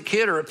taught me as a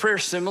kid or a prayer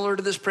similar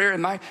to this prayer.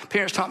 And my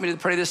parents taught me to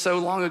pray this so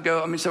long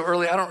ago. So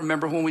early, I don't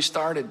remember when we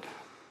started.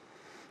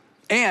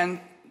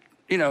 And,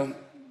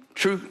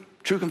 true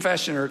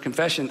confession or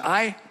confession,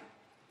 I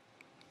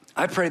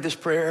pray this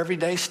prayer every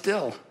day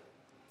still.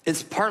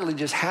 It's partly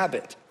just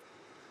habit.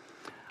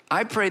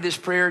 I pray this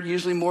prayer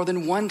usually more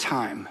than one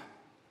time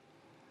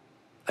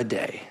a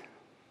day.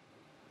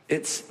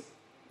 It's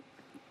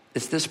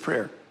this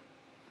prayer.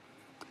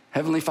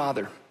 Heavenly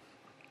Father,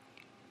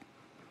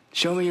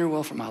 show me your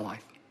will for my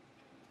life.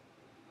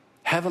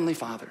 Heavenly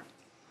Father,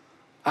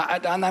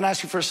 I'm not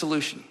asking for a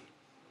solution.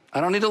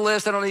 I don't need a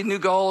list. I don't need new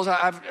goals.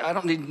 I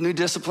don't need new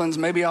disciplines.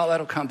 Maybe all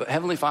that'll come. But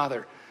Heavenly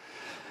Father,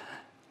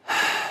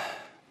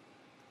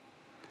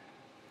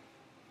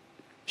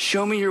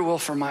 show me your will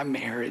for my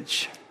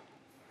marriage.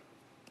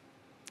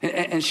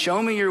 And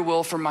show me your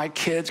will for my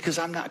kids because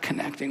I'm not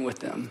connecting with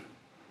them.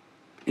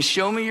 And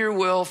show me your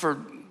will for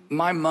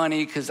my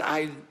money because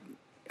I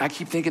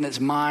keep thinking it's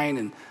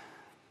mine.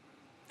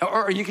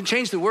 Or you can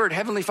change the word.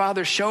 Heavenly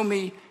Father, show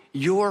me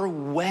your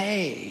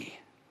way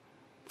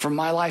for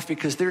my life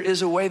because there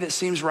is a way that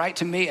seems right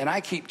to me and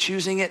I keep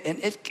choosing it and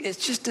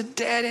it's just a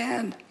dead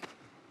end.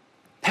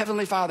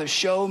 Heavenly Father,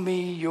 show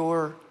me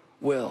your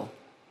will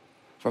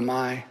for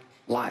my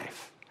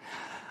life.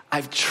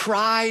 I've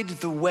tried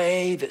the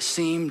way that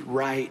seemed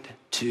right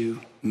to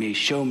me.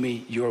 Show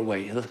me your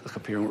way. Look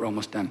up here, we're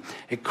almost done.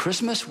 At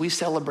Christmas, we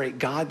celebrate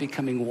God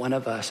becoming one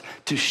of us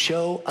to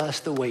show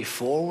us the way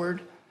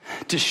forward,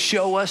 to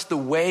show us the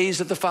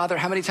ways of the Father.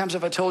 How many times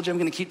have I told you, I'm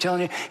gonna keep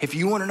telling you, if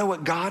you wanna know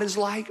what God is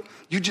like,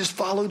 you just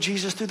follow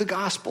Jesus through the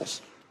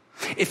Gospels.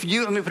 Let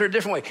me put it a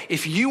different way.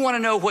 If you wanna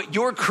know what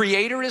your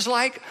Creator is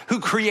like, who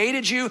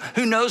created you,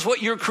 who knows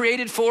what you're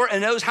created for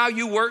and knows how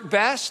you work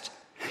best,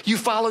 you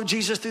follow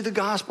Jesus through the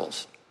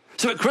Gospels.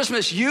 So at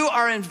Christmas, you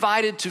are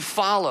invited to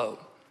follow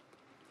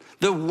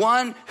the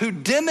one who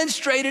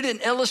demonstrated and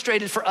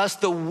illustrated for us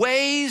the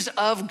ways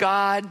of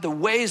God, the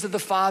ways of the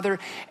Father,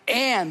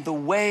 and the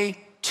way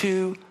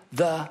to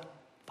the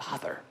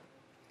Father.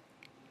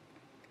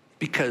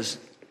 Because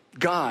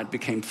God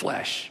became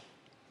flesh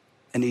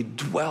and he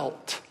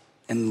dwelt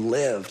and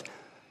lived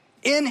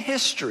in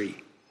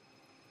history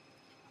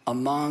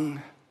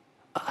among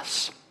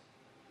us.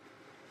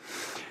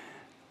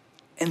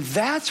 And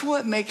that's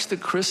what makes the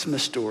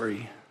Christmas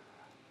story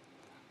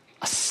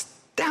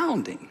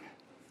astounding,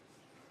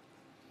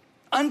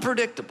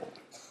 unpredictable.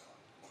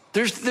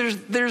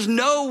 There's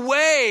no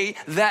way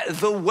that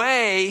the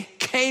way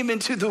came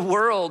into the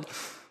world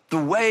the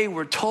way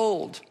we're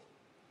told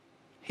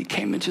he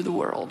came into the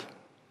world.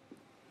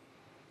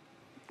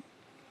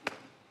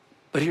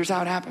 But here's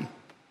how it happened.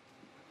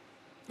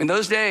 In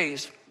those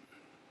days,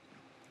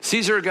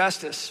 Caesar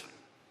Augustus,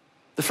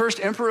 the first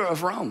emperor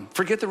of Rome,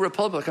 forget the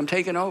republic, I'm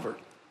taking over.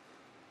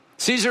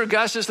 Caesar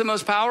Augustus, the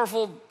most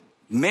powerful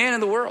man in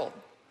the world,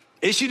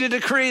 issued a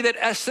decree that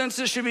a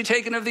census should be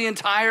taken of the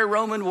entire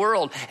Roman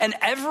world. And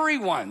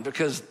everyone,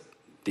 because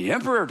the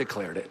emperor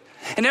declared it,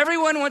 and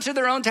everyone went to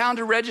their own town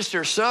to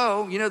register.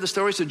 So, you know the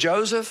story, so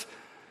Joseph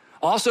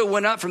also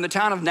went up from the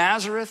town of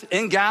Nazareth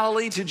in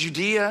Galilee to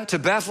Judea, to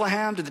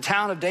Bethlehem, to the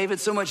town of David,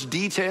 so much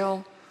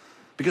detail.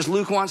 Because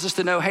Luke wants us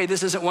to know, hey,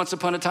 this isn't once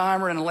upon a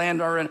time or in a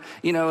land or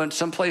in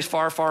some place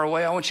far, far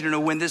away. I want you to know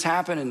when this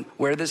happened and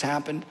where this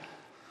happened.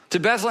 To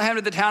Bethlehem,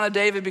 to the town of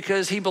David,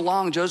 because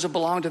Joseph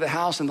belonged to the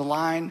house and the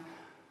line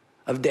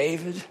of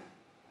David.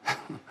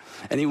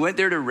 And he went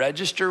there to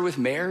register with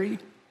Mary,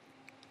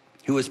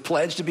 who was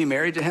pledged to be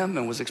married to him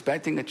and was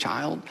expecting a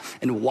child.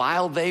 And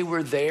while they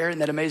were there, isn't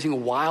that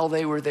amazing? While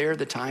they were there,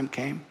 the time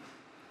came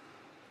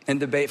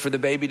and for the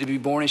baby to be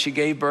born. And she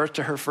gave birth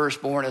to her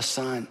firstborn, a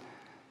son.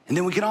 And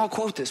then we can all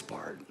quote this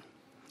part.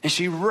 And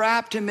she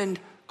wrapped him in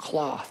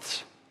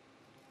cloths.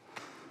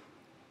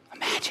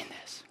 Imagine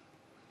this.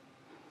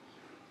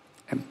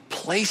 And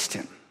placed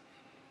him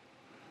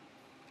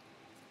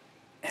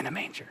in a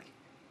manger.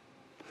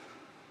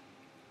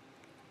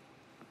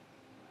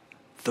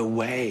 The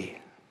way,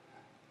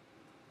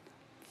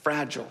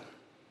 fragile.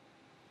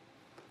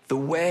 The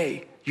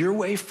way, your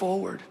way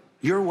forward,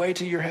 your way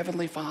to your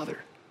heavenly Father.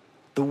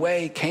 The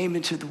way came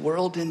into the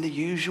world in the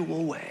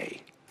usual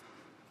way.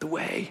 The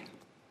way,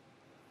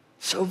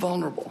 so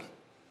vulnerable.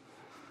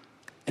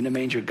 In a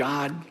manger,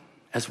 God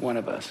as one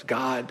of us,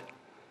 God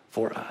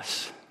for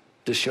us,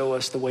 to show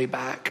us the way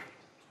back,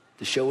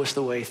 to show us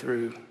the way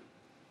through,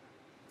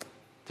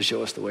 to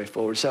show us the way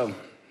forward. So,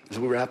 as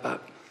we wrap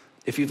up,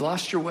 if you've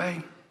lost your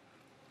way,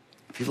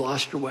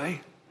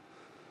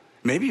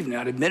 maybe you've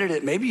not admitted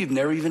it, maybe you've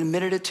never even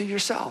admitted it to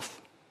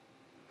yourself.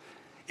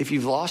 If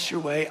you've lost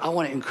your way, I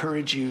want to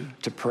encourage you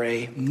to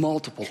pray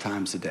multiple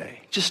times a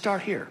day. Just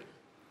start here.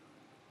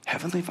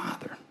 Heavenly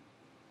Father,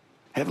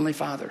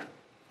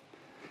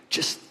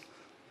 just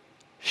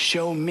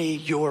show me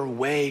your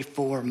way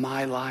for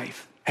my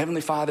life.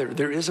 Heavenly Father,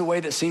 there is a way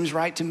that seems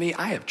right to me.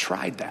 I have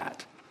tried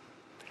that.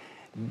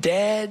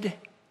 Dead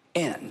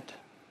end.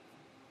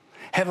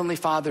 Heavenly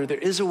Father, there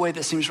is a way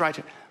that seems right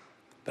to me,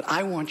 but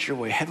I want your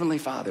way. Heavenly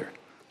Father,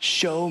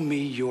 show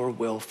me your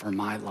will for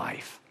my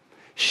life.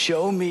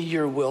 Show me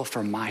your will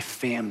for my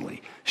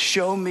family.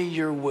 Show me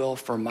your will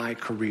for my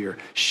career.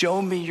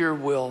 Show me your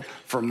will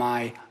for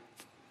my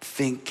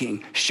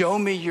thinking. Show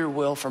me your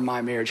will for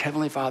my marriage.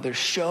 Heavenly Father,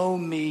 show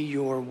me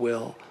your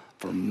will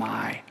for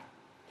my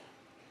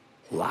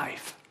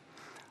life.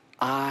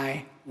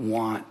 I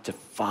want to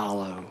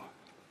follow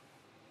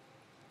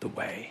the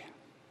way.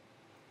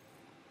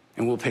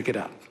 And we'll pick it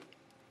up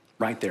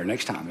right there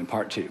next time in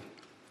part 2.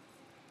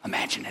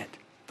 Imagine it,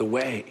 the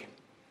way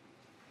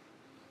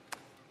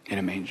in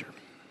a manger.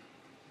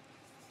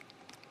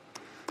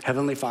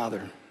 Heavenly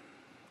Father,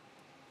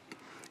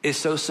 it's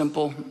so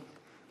simple.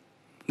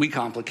 We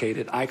complicate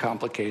it. I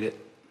complicate it.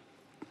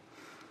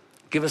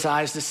 Give us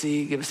eyes to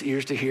see, give us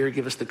ears to hear,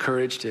 give us the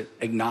courage to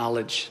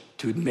acknowledge,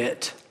 to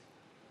admit,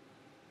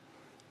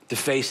 to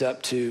face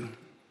up to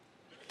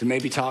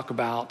maybe talk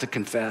about, to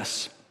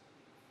confess.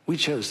 We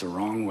chose the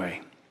wrong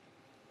way.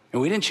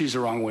 And we didn't choose the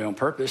wrong way on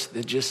purpose.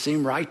 It just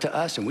seemed right to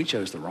us, and we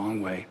chose the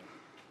wrong way.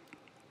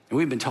 And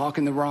we've been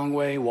talking the wrong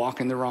way,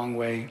 walking the wrong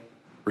way,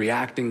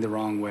 reacting the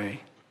wrong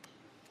way.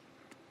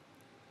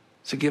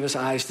 So give us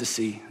eyes to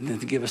see, and then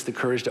to give us the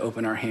courage to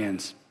open our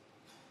hands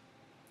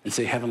and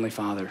say, Heavenly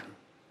Father,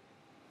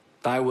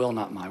 thy will,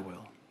 not my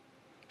will.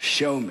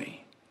 Show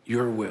me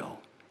your will,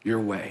 your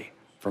way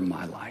for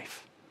my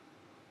life.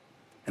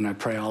 And I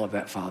pray all of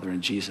that, Father,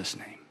 in Jesus'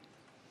 name.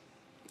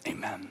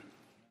 Amen.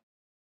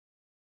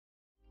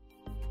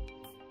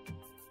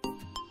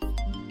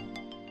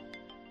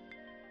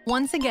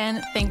 Once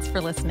again, thanks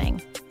for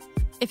listening.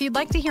 If you'd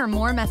like to hear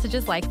more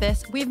messages like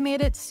this, we've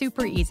made it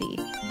super easy.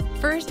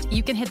 First,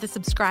 you can hit the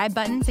subscribe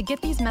button to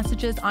get these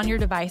messages on your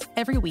device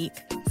every week.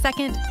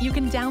 Second, you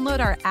can download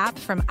our app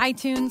from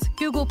iTunes,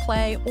 Google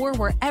Play, or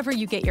wherever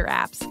you get your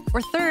apps.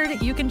 Or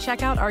third, you can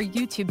check out our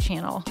YouTube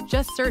channel.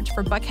 Just search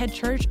for Buckhead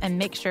Church and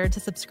make sure to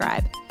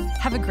subscribe.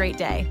 Have a great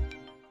day.